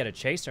 we didn't even get a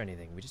chase or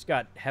anything. We just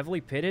got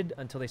heavily pitted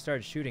until they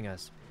started shooting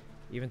us,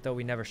 even though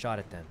we never shot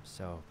at them.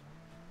 So,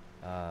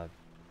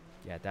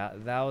 yeah,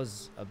 that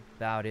was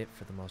about it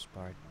for the most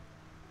part.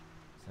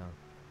 So,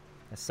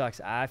 that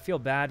sucks. I feel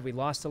bad. We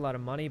lost a lot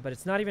of money, but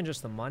it's not even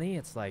just the money.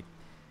 It's like,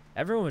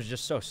 everyone was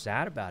just so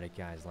sad about it,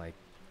 guys. Like,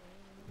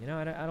 you know,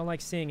 I don't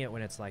like seeing it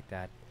when it's like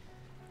that.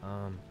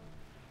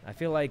 I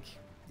feel like,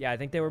 yeah, I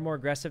think they were more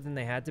aggressive than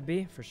they had to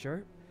be, for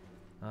sure.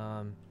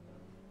 And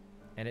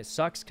it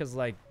sucks because,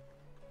 like,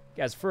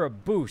 guys, for a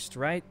boost,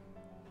 right?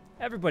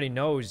 Everybody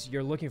knows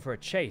you're looking for a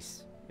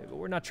chase.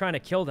 We're not trying to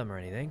kill them or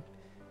anything.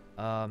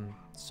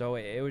 So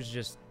it was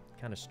just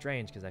kind of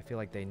strange because I feel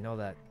like they know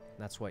that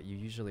that's what you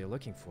usually are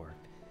looking for.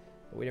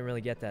 But we didn't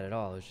really get that at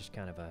all. It was just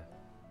kind of a,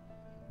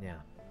 yeah.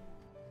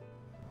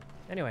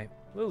 Anyway,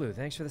 Lulu,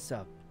 thanks for the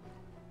sub.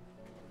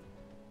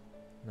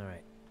 All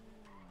right.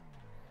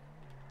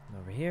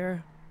 Over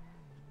here.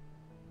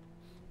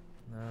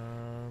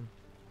 All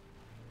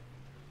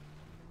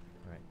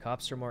right,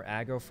 cops are more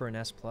aggro for an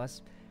S+.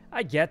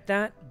 I get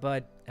that,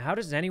 but how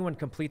does anyone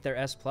complete their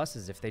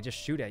S+s if they just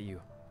shoot at you?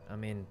 I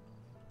mean,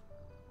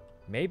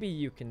 maybe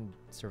you can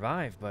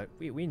survive, but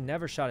we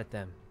never shot at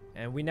them.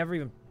 And we never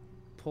even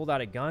pulled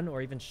out a gun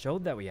or even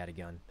showed that we had a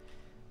gun.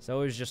 So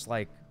it was just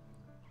like,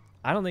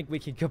 I don't think we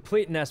can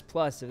complete an S+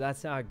 if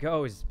that's how it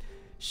goes.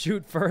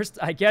 Shoot first.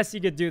 I guess you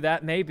could do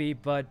that maybe,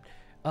 but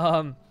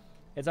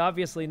it's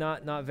obviously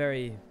not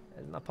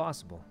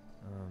possible.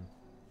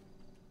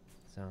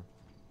 So, all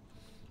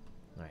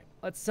right.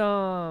 Let's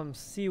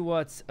see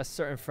what a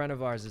certain friend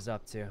of ours is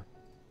up to.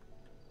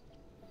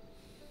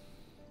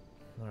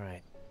 All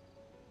right.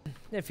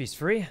 If he's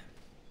free.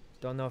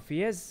 Don't know if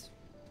he is.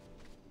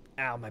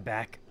 Ow, my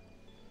back.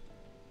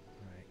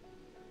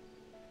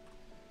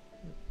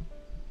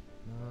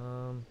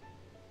 All right.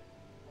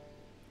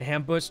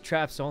 Ambush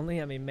traps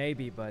only? I mean,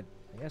 maybe, but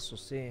I guess we'll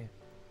see.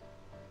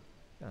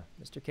 Huh,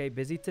 Mr. K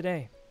busy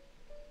today?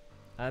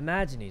 I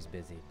imagine he's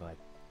busy, but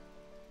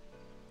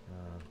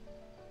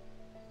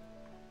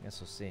I guess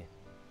we'll see.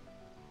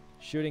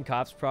 Shooting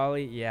cops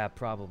probably? Yeah,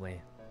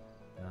 probably.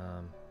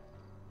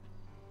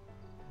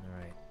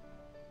 Alright.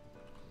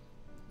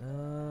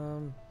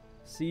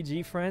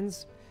 CG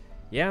friends?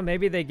 Yeah,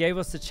 maybe they gave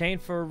us the chain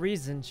for a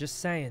reason, just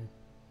saying.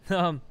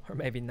 Or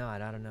maybe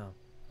not, I don't know.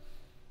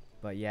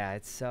 But yeah,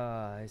 it's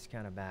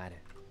kind of bad.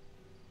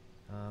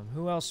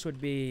 Who else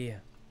would be...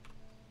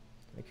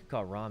 We could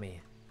call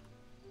Rami.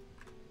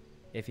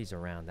 If he's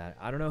around that.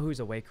 I don't know who's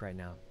awake right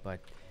now, but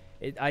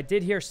I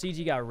did hear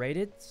CG got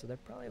raided, so they're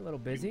probably a little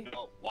busy. You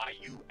know,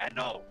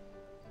 Y-U-N-O.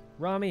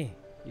 Rami,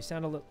 You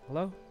sound a little...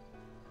 Hello?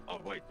 Oh,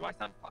 wait, do I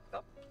sound fucked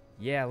up?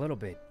 Yeah, a little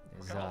bit.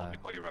 Okay, let me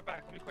call you right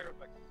back. Let me call you right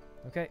back.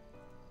 Okay.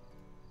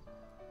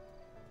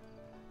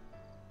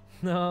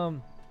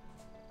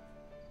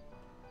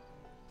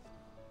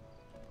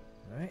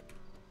 Alright.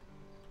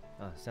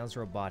 Oh, sounds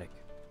robotic.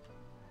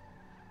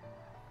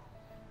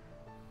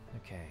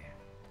 Okay.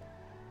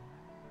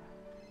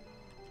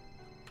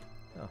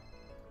 Oh.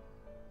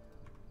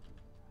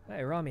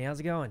 Hey, Rami, how's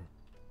it going?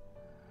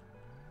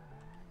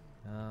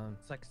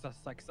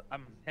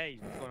 Hey,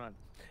 what's going on?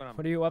 What's going on?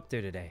 What are you up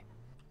to today?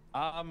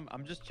 I'm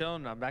just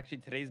chilling.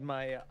 Today's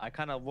my, I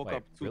kind of woke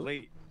up too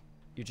late.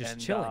 You're just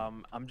and,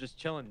 chilling? I'm just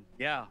chilling.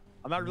 Yeah.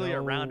 I'm not really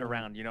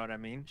around, you know what I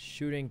mean?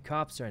 Shooting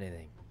cops or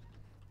anything?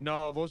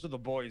 No, those are the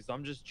boys.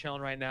 I'm just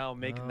chilling right now,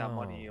 making that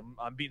money.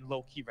 I'm being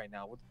low key right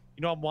now.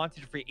 You know, I'm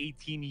wanted for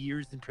 18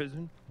 years in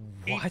prison.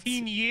 What?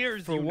 18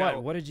 years. For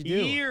what? What did you do?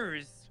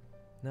 Years.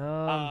 No.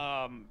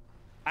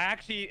 I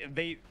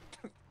actually,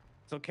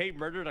 so Kate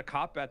murdered a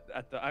cop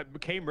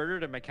Kate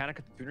murdered a mechanic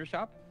at the tuner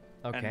shop.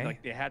 Okay. And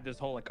like they had this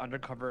whole like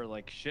undercover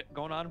like shit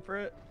going on for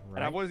it. Right.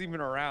 And I wasn't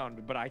even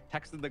around, but I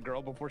texted the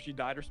girl before she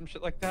died or some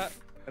shit like that.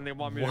 And they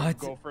want me What?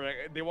 to go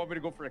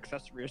for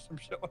accessory or some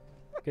shit.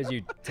 Because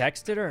you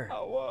texted her?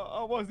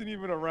 I wasn't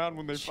even around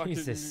when they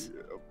Jesus.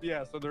 fucking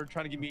yeah. So they're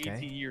trying to give me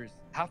 18 years,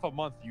 half a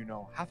month. You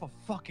know, half a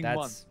fucking That's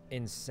month.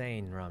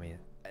 insane, Rami.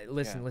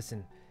 Listen, Yeah.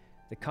 listen.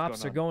 The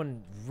cops are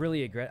going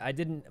really aggressive. I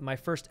didn't my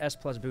first S+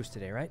 boost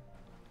today, right?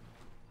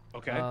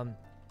 Okay.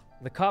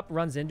 The cop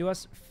runs into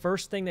us.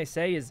 First thing they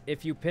say is,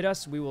 if you pit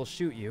us, we will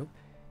shoot you.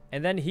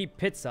 And then he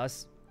pits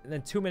us. And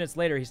then 2 minutes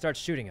later, he starts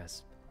shooting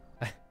us.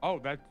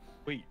 Oh,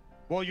 wait.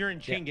 Well, you're in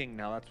chain gang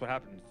now. That's what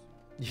happens.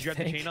 Did you have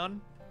the chain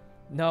on?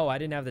 No, I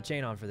didn't have the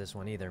chain on for this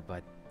one either,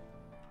 but...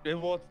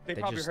 Well, they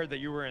probably heard that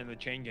you were in the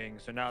chain gang,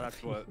 so now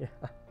that's what... Yeah.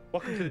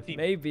 Welcome to the team.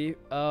 Maybe.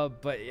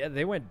 But yeah,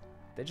 they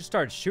just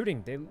started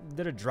shooting. They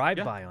did a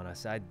drive-by on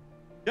us.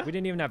 We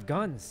didn't even have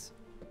guns.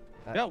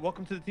 Yeah,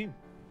 welcome to the team.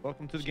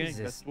 Welcome to the gang.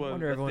 That's what. I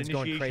wonder everyone's the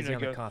going crazy initiation,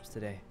 on the cops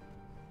today.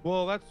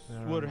 Well, that's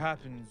what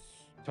happens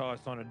to us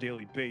on a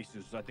daily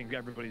basis. I think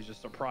everybody's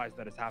just surprised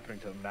that it's happening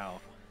to them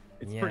now.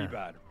 It's pretty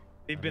bad.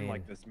 They've been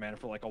like this, man,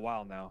 for like a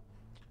while now.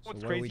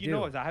 What's crazy, you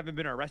know, is I haven't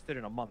been arrested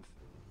in a month.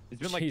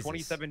 It's been like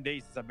 27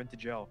 days since I've been to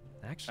jail.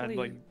 Actually, and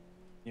like,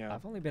 yeah.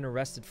 I've only been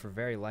arrested for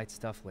very light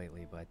stuff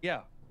lately, but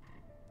yeah.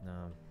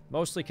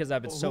 Mostly because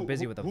I've been so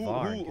busy with the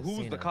VAR.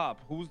 Who's the cop?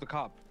 Who's the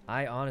cop?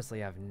 I honestly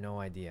have no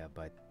idea,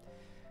 but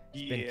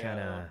it's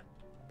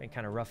been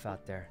kind of rough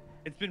out there.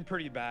 It's been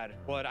pretty bad,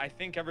 but I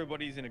think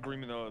everybody's in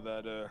agreement though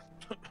that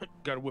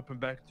gotta whip him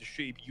back to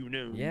shape. Yeah, you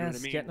know what I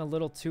it's mean? getting a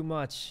little too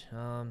much.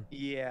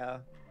 Yeah.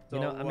 So,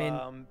 you know, I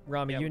mean,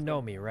 Rami, you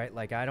know me, right?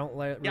 Like, I don't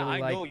really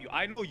like. I know you.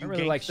 I don't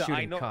really like shooting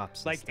I know,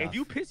 cops. Like, if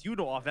you piss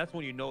Uno off, that's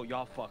when you know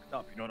y'all fucked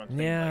up. You know what I'm saying?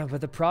 Yeah,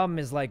 but the problem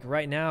is, like,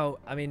 right now,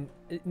 I mean,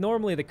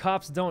 normally the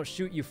cops don't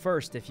shoot you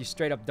first if you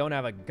straight up don't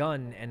have a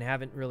gun and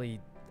haven't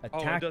really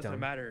attacked them. Oh, it doesn't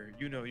matter.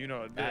 You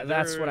know.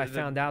 That's what I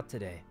found out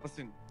today.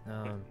 Listen.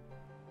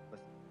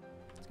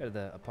 Let's go to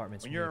the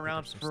apartments. When you're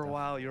around for a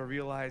while, you'll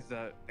realize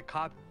that the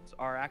cops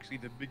are actually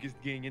the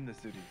biggest gang in the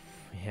city.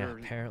 Yeah,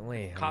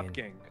 apparently. Cop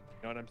gang.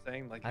 You know what I'm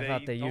saying? Like, I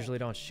thought they usually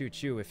don't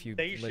shoot you if you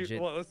legit. Shoot,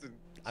 well, listen.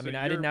 I mean,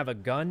 I didn't have a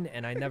gun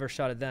and I never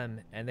shot at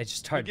them, and they just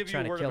started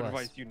trying to kill us.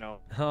 Advice, you know.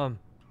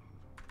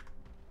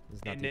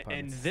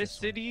 In this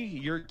city,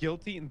 you're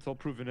guilty until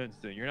proven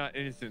innocent. You're not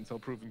innocent until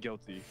proven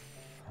guilty.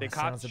 The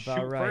cops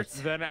shoot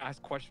first, then ask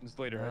questions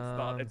later.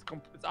 It's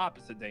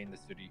opposite day in the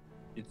city.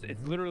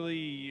 It's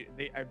literally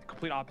the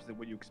complete opposite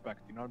what you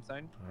expect. You know what I'm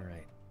saying? All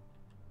right.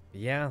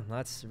 Yeah,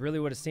 that's really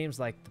what it seems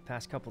like the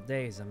past couple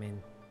days. I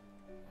mean.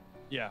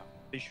 Yeah.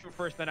 They shoot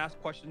first, then ask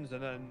questions,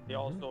 and then they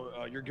also,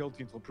 you're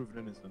guilty until proven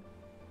innocent.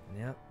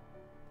 Yeah.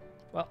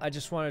 Well, I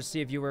just wanted to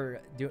see if you were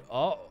doing.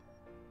 Oh.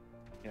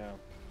 Yeah.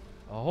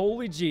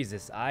 Holy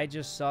Jesus! I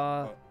just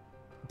saw.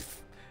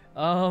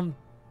 A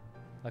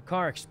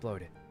car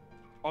exploded.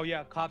 Oh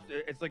yeah, cops!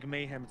 It's like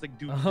mayhem. It's like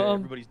doomsday.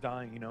 Everybody's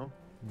dying. You know.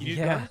 You need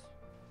guns?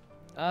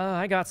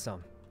 I got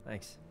some.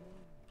 Thanks.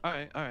 All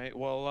right.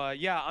 Well,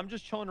 yeah, I'm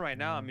just chilling right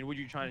now. I mean,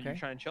 you trying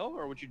to chill,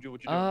 or what you do?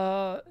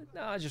 No,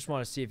 I just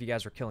want to see if you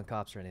guys were killing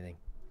cops or anything.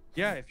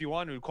 Yeah, if you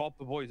want to, call up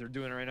the boys. They're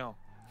doing it right now.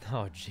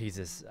 Oh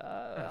Jesus.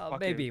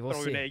 Maybe we'll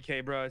see. Throw an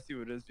AK, bro. See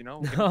what it is. You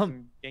know,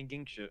 some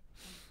gang shit.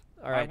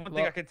 All right. One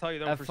thing I can tell you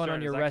though, have for fun certain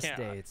on your is rest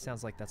day. It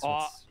sounds like that's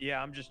what's.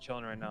 Yeah, I'm just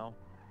chilling right now.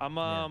 I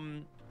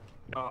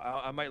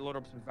might load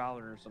up some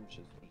Valor or some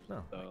shit.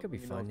 Oh, that could be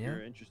fun. If yeah.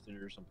 you're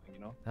interested or something, you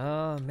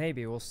know.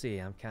 Maybe we'll see.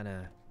 I'm kind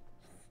of.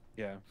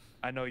 Yeah,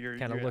 I know you're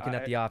kind of looking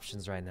at the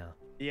options right now.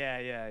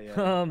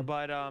 Yeah.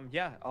 But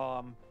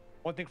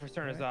one thing for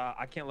certain is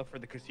I can't look for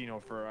the casino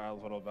for a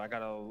little bit. I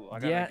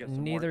gotta get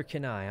some neither more.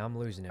 can I. I'm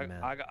losing it,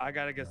 man. I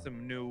gotta get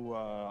some new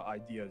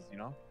ideas, you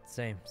know.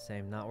 Same.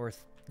 Not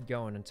worth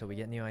going until we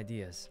get new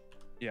ideas.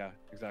 Yeah,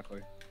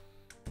 exactly.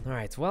 All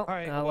right. Well, all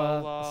right,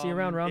 I'll see you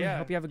around, Rami. Yeah,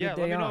 Hope you have a good day off.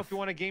 Let me know if you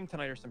want a game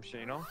tonight or some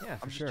shit. You know. Yeah,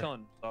 I'm just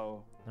chilling.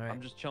 So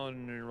I'm just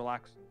chilling and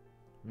relaxing.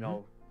 You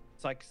know,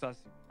 psych sus.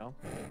 You know.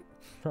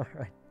 All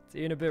right. See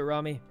you in a bit,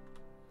 Rami.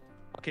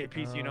 Okay,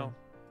 peace, you know.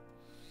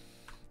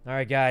 All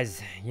right,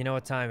 guys, you know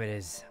what time it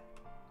is.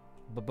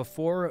 But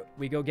before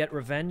we go get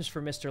revenge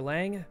for Mr.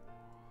 Lang,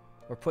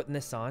 we're putting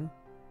this on.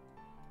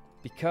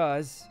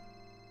 Because...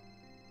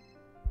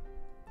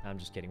 I'm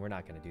just kidding. We're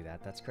not going to do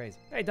that. That's crazy.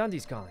 Hey,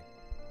 Dundee's calling.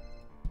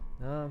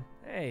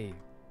 Hey,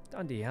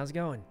 Dundee, how's it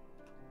going?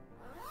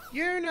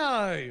 You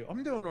know,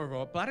 I'm doing all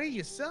right, buddy.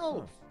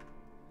 Yourself?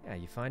 Oh. Yeah,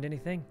 you find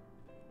anything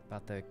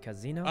about the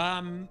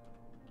casino?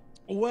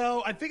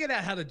 Well, I figured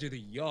out how to do the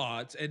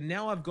yacht, and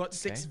now I've got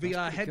 6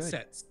 VR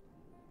headsets. Good.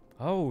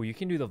 Oh, you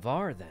can do the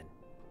VAR then?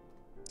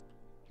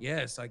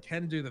 Yes, I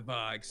can do the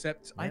VAR,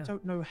 except I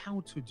don't know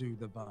how to do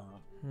the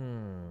VAR.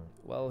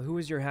 Well, who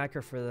is your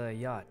hacker for the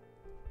yacht?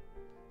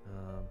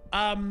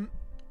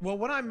 Well,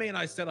 what I mean,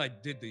 I said I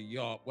did the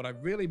yacht. What I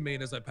really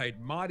mean is I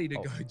paid Marty to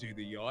go do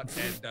the yacht,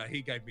 and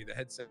he gave me the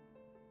headset.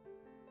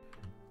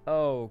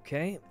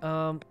 Okay.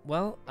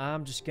 Well,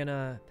 I'm just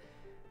gonna...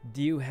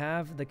 Do you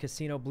have the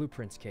casino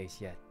blueprints case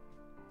yet?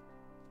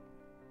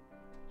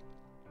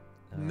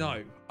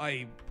 No,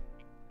 I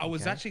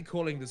was actually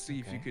calling to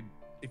see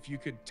if you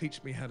could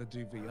teach me how to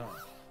do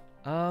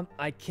VR.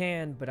 I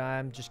can, but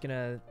I'm just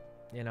gonna,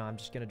 I'm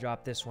just gonna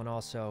drop this one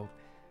also.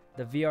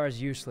 The VR is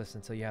useless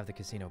until you have the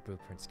casino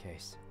blueprints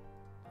case.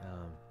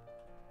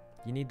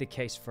 You need the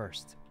case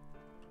first.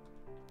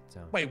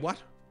 So. Wait,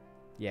 what?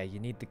 Yeah, you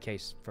need the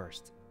case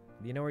first.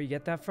 Do you know where you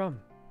get that from?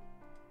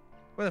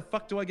 Where the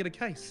fuck do I get a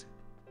case?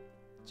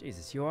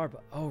 Jesus, you are.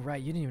 Oh, right.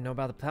 You didn't even know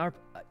about the power.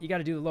 You got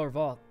to do the lower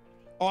vault.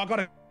 Oh, I got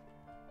it.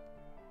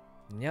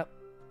 Yep.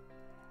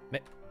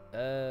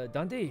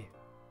 Dundee.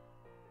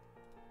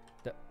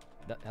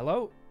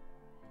 Hello?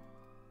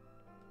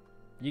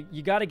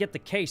 You got to get the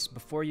case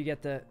before you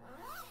get the...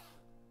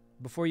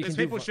 Before you There's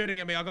can do... There's people shooting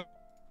at me. I got...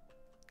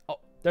 Oh,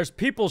 there's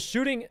people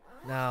shooting...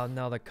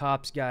 No, the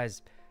cops,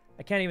 guys.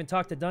 I can't even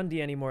talk to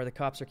Dundee anymore. The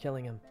cops are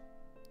killing him.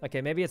 Okay,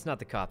 maybe it's not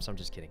the cops. I'm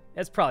just kidding.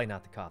 It's probably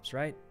not the cops,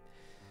 right?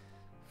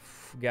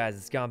 Guys,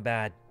 it's gone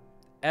bad.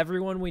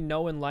 Everyone we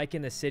know and like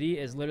in the city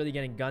is literally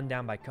getting gunned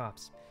down by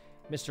cops.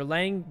 Mr.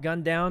 Lang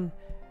gunned down,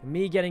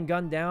 me getting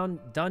gunned down,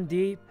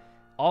 Dundee,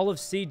 all of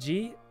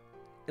CG.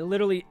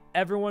 Literally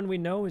everyone we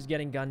know is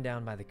getting gunned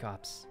down by the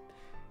cops.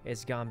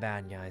 It's gone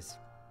bad, guys.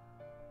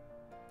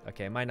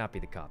 Okay, it might not be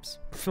the cops.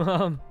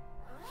 All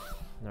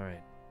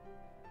right.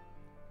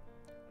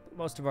 Put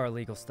most of our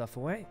illegal stuff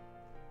away.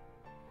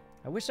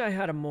 I wish I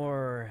had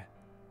a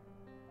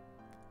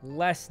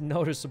less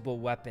noticeable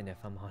weapon, if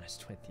I'm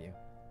honest with you.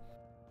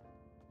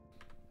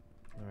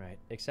 All right,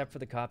 except for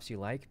the cops you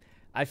like.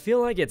 I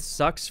feel like it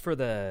sucks for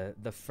the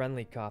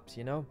friendly cops,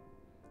 you know?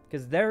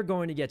 Because they're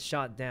going to get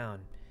shot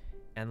down.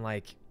 And,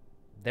 like,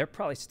 they're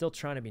probably still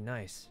trying to be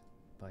nice.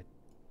 But,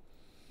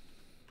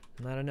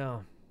 I don't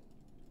know.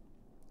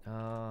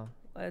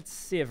 Let's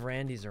see if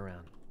Randy's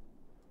around.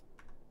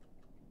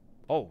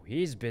 Oh,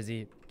 he's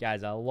busy.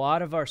 Guys, a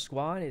lot of our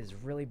squad is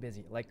really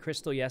busy. Like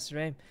Crystal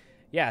yesterday.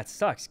 Yeah, it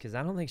sucks because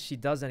I don't think she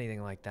does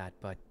anything like that.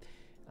 But,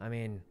 I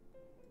mean,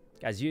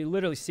 guys, you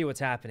literally see what's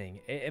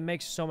happening. It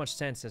makes so much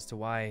sense as to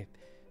why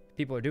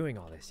people are doing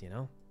all this, you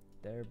know?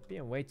 They're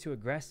being way too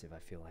aggressive, I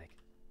feel like.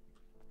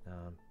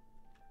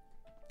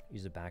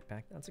 Use a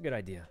backpack. That's a good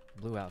idea.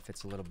 Blue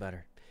outfit's a little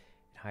better.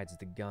 It hides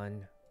the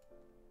gun.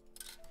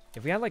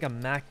 If we had like a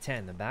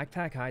MAC-10, the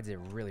backpack hides it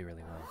really,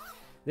 really well.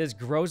 This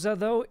Groza,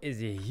 though, is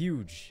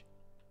huge.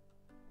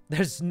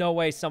 There's no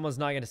way someone's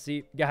not going to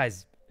see...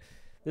 Guys,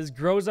 this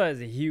Groza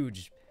is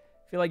huge.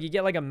 I feel like you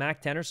get like a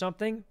MAC-10 or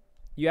something,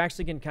 you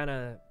actually can kind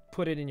of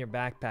put it in your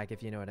backpack,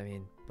 if you know what I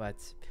mean. But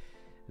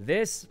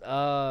this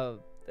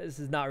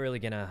is not really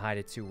going to hide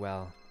it too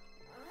well.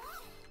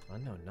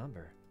 Unknown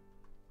number.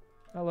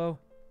 Hello.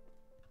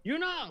 You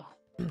know.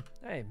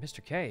 Hey,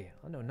 Mr. K.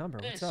 Unknown number.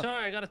 Hey, What's up?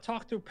 sorry, I got to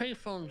talk through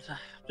payphones.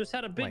 Just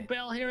had a big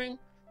bail hearing.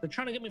 They're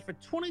trying to get me for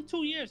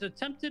 22 years.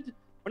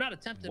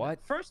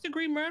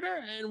 First-degree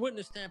murder and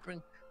witness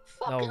tampering.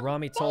 Oh,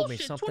 Rami told me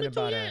bullshit, something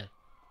about years.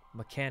 a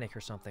mechanic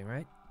or something,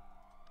 right?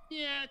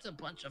 Yeah, it's a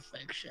bunch of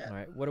fake shit. All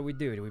right, what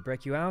do? Do we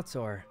break you out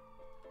or?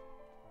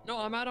 No,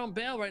 I'm out on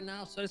bail right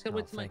now, so I just gotta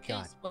wait till my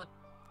case. But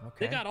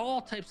they got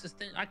all types of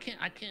things. I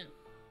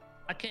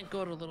can't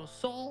go to Little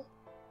Soul.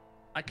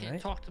 I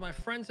can't talk to my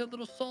friends at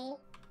Little Soul.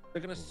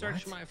 They're gonna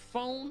search my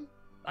phone.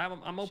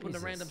 I'm open to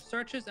random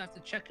searches. I have to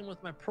check in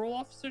with my pro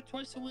officer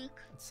twice a week.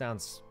 It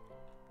sounds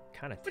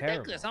kind of terrible.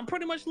 Ridiculous. I'm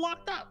pretty much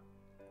locked up.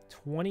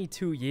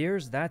 22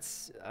 years?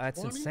 That's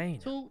insane.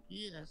 22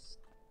 years.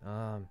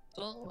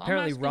 So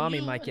apparently Rami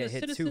might get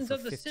hit too for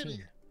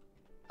 15.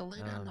 To lay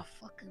down the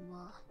fucking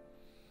law.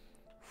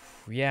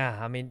 Yeah,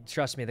 I mean,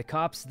 trust me, the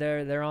cops,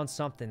 they're on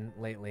something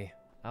lately.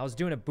 I was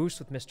doing a boost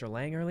with Mr.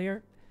 Lang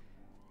earlier,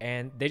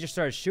 and they just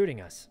started shooting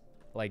us.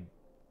 Like,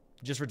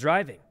 just for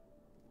driving.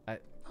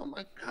 Oh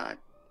my God.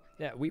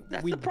 Yeah,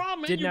 That's we the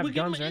problem, man. didn't have we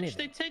guns give or them an inch,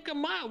 anything. they take a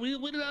mile. We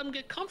let them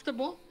get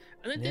comfortable,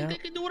 and they think they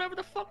can do whatever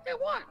the fuck they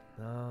want.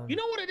 You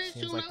know what it is,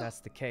 Seems like that's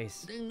the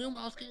case. They knew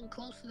I was getting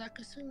close to that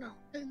casino.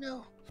 They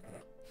knew.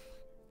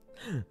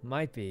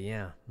 Might be,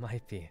 yeah,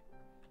 might be.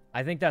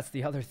 I think that's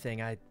the other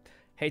thing. I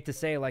hate to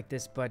say it like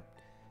this, but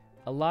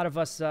a lot of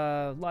us,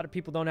 a lot of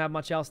people don't have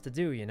much else to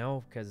do, you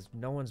know, because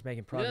no one's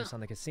making progress on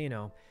the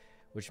casino,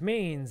 which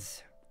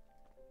means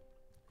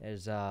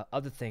there's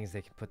other things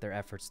they can put their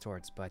efforts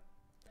towards, but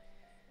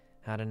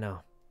I don't know.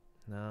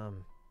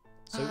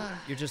 So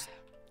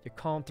you're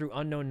calling through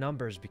unknown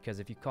numbers because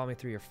if you call me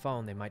through your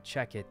phone, they might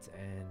check it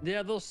and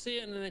yeah, they'll see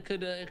it and then it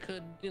could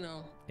you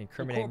know,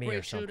 incriminate me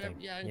or something.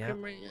 Yeah,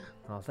 incriminate. Yeah.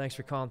 Oh, thanks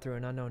for calling through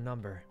an unknown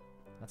number.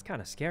 That's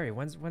kind of scary.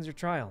 When's your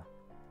trial?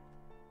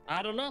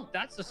 I don't know.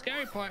 That's the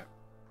scary part.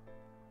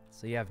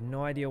 So you have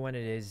no idea when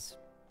it is.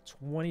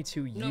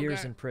 22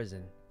 years in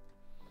prison.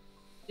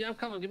 Yeah, I'm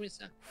coming. Give me a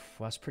sec.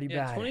 Well, that's pretty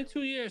bad.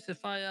 22 years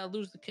if I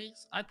lose the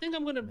case. I think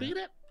I'm gonna beat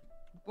it,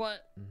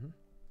 but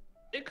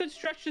it could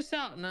stretch this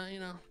out. Now, you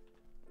know,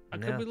 I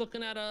could be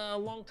looking at a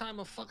long time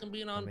of fucking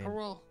being on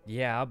parole.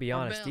 Yeah, I'll be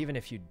honest. Even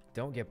if you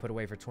don't get put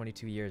away for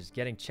 22 years,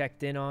 getting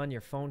checked in on,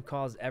 your phone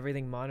calls,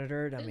 everything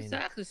monitored. I mean,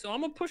 exactly. So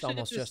I'm gonna push to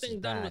get this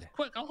thing done with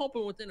quick. I'm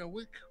hoping within a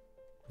week.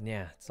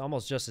 Yeah, it's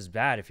almost just as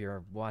bad if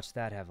you're watched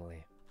that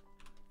heavily.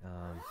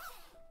 All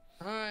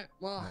right.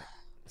 Well.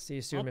 See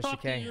you soon,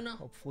 Mr. K.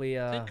 Hopefully,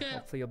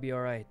 hopefully you'll be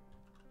all right.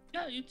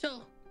 Yeah, you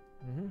too.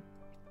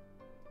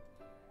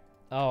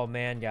 Oh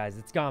man, guys,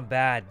 it's gone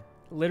bad.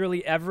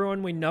 Literally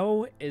everyone we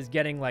know is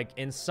getting, like,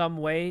 in some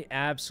way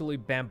absolutely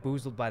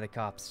bamboozled by the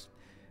cops.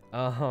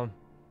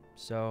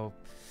 So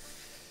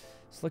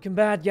it's looking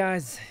bad,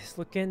 guys. It's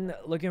looking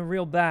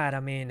real bad. I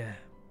mean,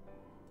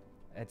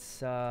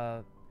 it's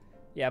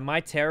yeah, my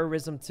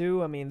terrorism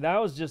too. I mean,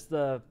 that was just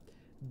the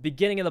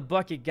beginning of the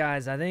bucket,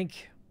 guys. I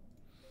think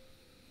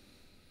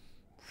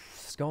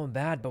it's going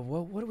bad, but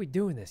what do we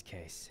do in this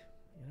case?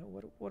 You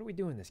know, what do we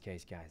do in this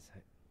case, guys?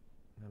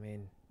 I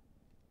mean,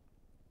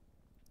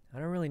 I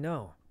don't really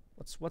know.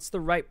 What's the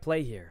right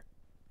play here?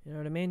 You know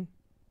what I mean?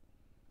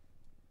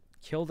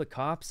 Kill the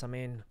cops? I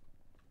mean,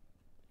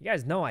 you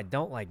guys know I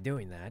don't like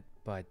doing that,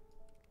 but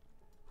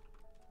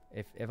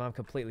if I'm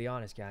completely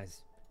honest,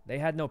 guys, they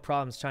had no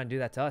problems trying to do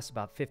that to us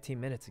about 15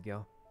 minutes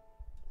ago.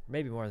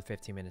 Maybe more than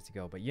 15 minutes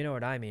ago, but you know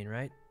what I mean,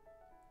 right?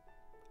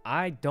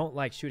 I don't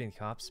like shooting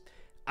cops.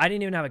 I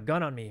didn't even have a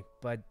gun on me,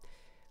 but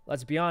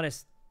let's be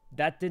honest,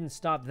 that didn't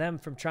stop them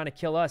from trying to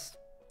kill us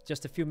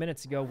just a few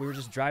minutes ago. We were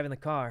just driving the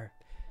car.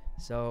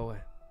 So,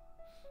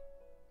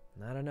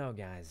 I don't know,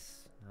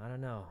 guys. I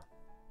don't know.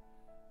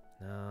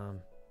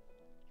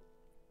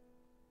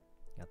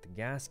 Got the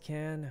gas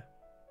can.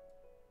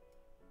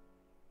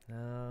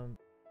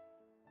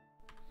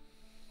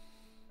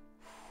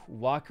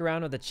 Walk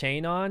around with a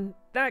chain on.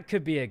 That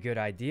could be a good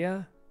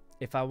idea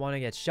if I want to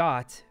get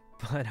shot.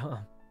 But all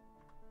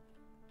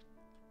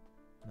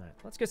right,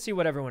 let's go see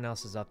what everyone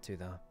else is up to,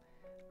 though.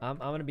 I'm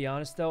gonna be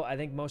honest, though. I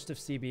think most of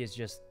CB is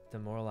just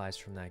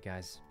demoralized from that,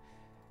 guys.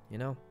 You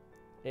know,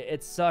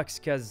 it sucks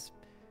because,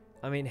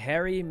 I mean,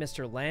 Harry,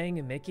 Mr. Lang,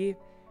 and Mickey,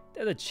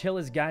 they're the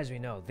chillest guys we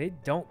know. They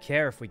don't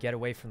care if we get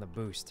away from the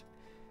boost.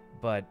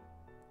 But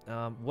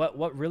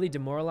what really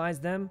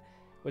demoralized them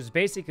was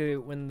basically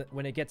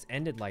when it gets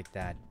ended like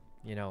that.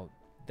 You know,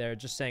 they're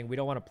just saying, we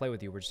don't want to play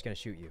with you. We're just gonna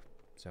shoot you.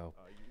 So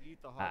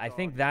I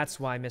think that's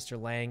why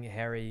Mr. Lang,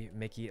 Harry,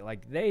 Mickey,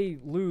 like, they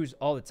lose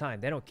all the time.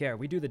 They don't care.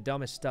 We do the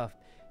dumbest stuff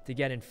to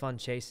get in fun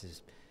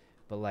chases.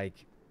 But,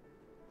 like,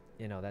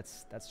 you know,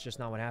 that's just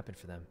not what happened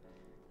for them.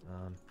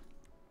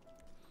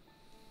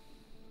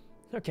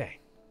 Okay.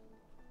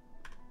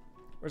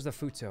 Where's the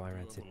Futo I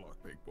rented?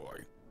 Big boy.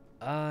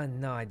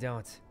 No, I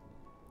don't.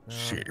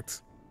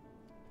 Shit.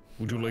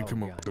 Would you like to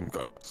murder some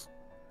cops?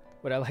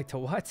 Would I like to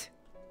what?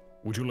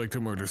 Would you like to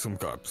murder some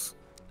cops?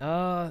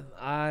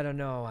 I don't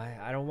know.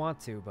 I don't want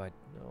to, but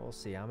we'll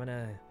see. I'm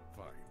gonna...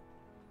 Fine.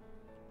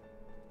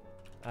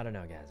 I don't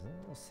know, guys.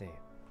 We'll see.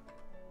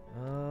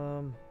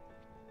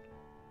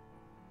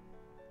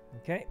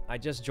 Okay, I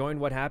just joined.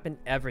 What happened?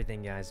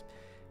 Everything, guys.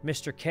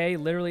 Mr. K,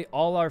 literally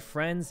all our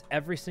friends,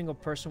 every single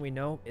person we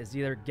know is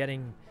either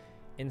getting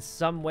in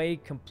some way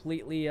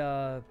completely,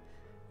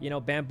 you know,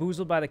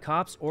 bamboozled by the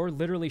cops or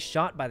literally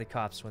shot by the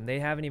cops when they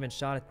haven't even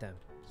shot at them.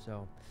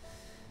 So,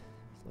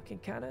 it's looking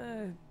kind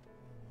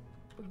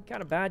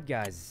of bad,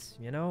 guys.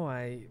 You know,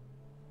 I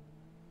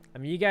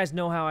mean, you guys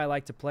know how I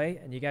like to play,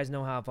 and you guys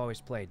know how I've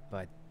always played,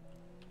 but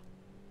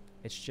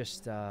it's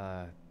just,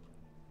 I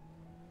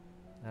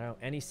don't know,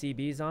 any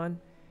CBs on?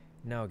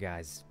 No,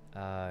 guys.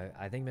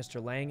 I think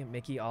Mr. Lang,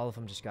 Mickey, all of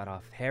them just got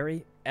off.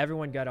 Harry,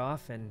 everyone got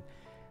off, and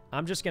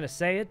I'm just gonna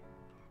say it.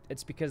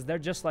 It's because they're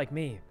just like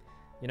me.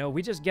 You know,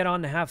 we just get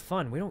on to have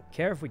fun. We don't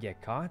care if we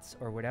get caught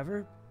or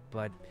whatever,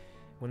 but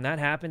when that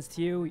happens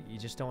to you, you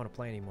just don't want to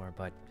play anymore.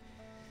 But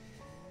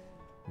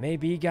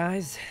maybe,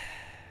 guys,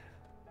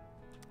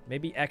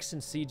 maybe X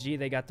and CG,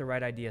 they got the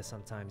right idea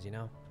sometimes, you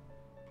know?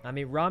 I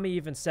mean, Rami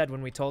even said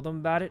when we told him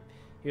about it,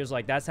 he was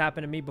like, that's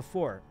happened to me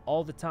before,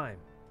 all the time.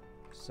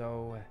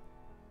 So,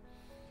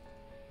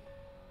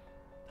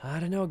 I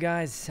don't know,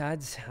 guys. I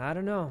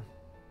don't know.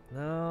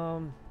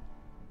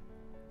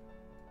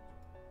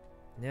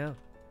 Yeah.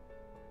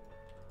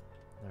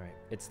 All right,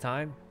 it's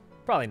time.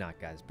 Probably not,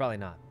 guys. Probably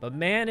not. But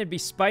man, it'd be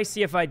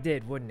spicy if I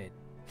did, wouldn't it?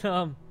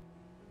 All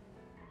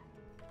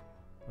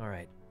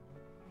right.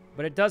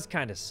 But it does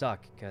kind of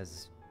suck,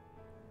 because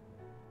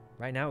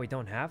right now we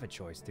don't have a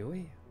choice, do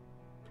we?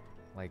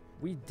 Like,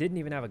 we didn't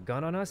even have a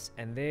gun on us,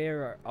 and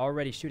they're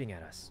already shooting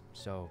at us.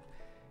 So,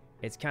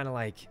 it's kind of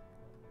like,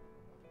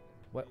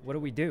 what do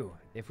we do?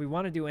 If we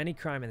want to do any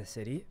crime in the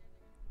city,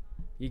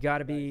 you got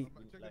to be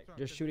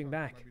just shooting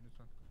back.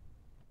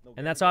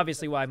 And that's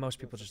obviously why most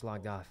people just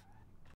logged off.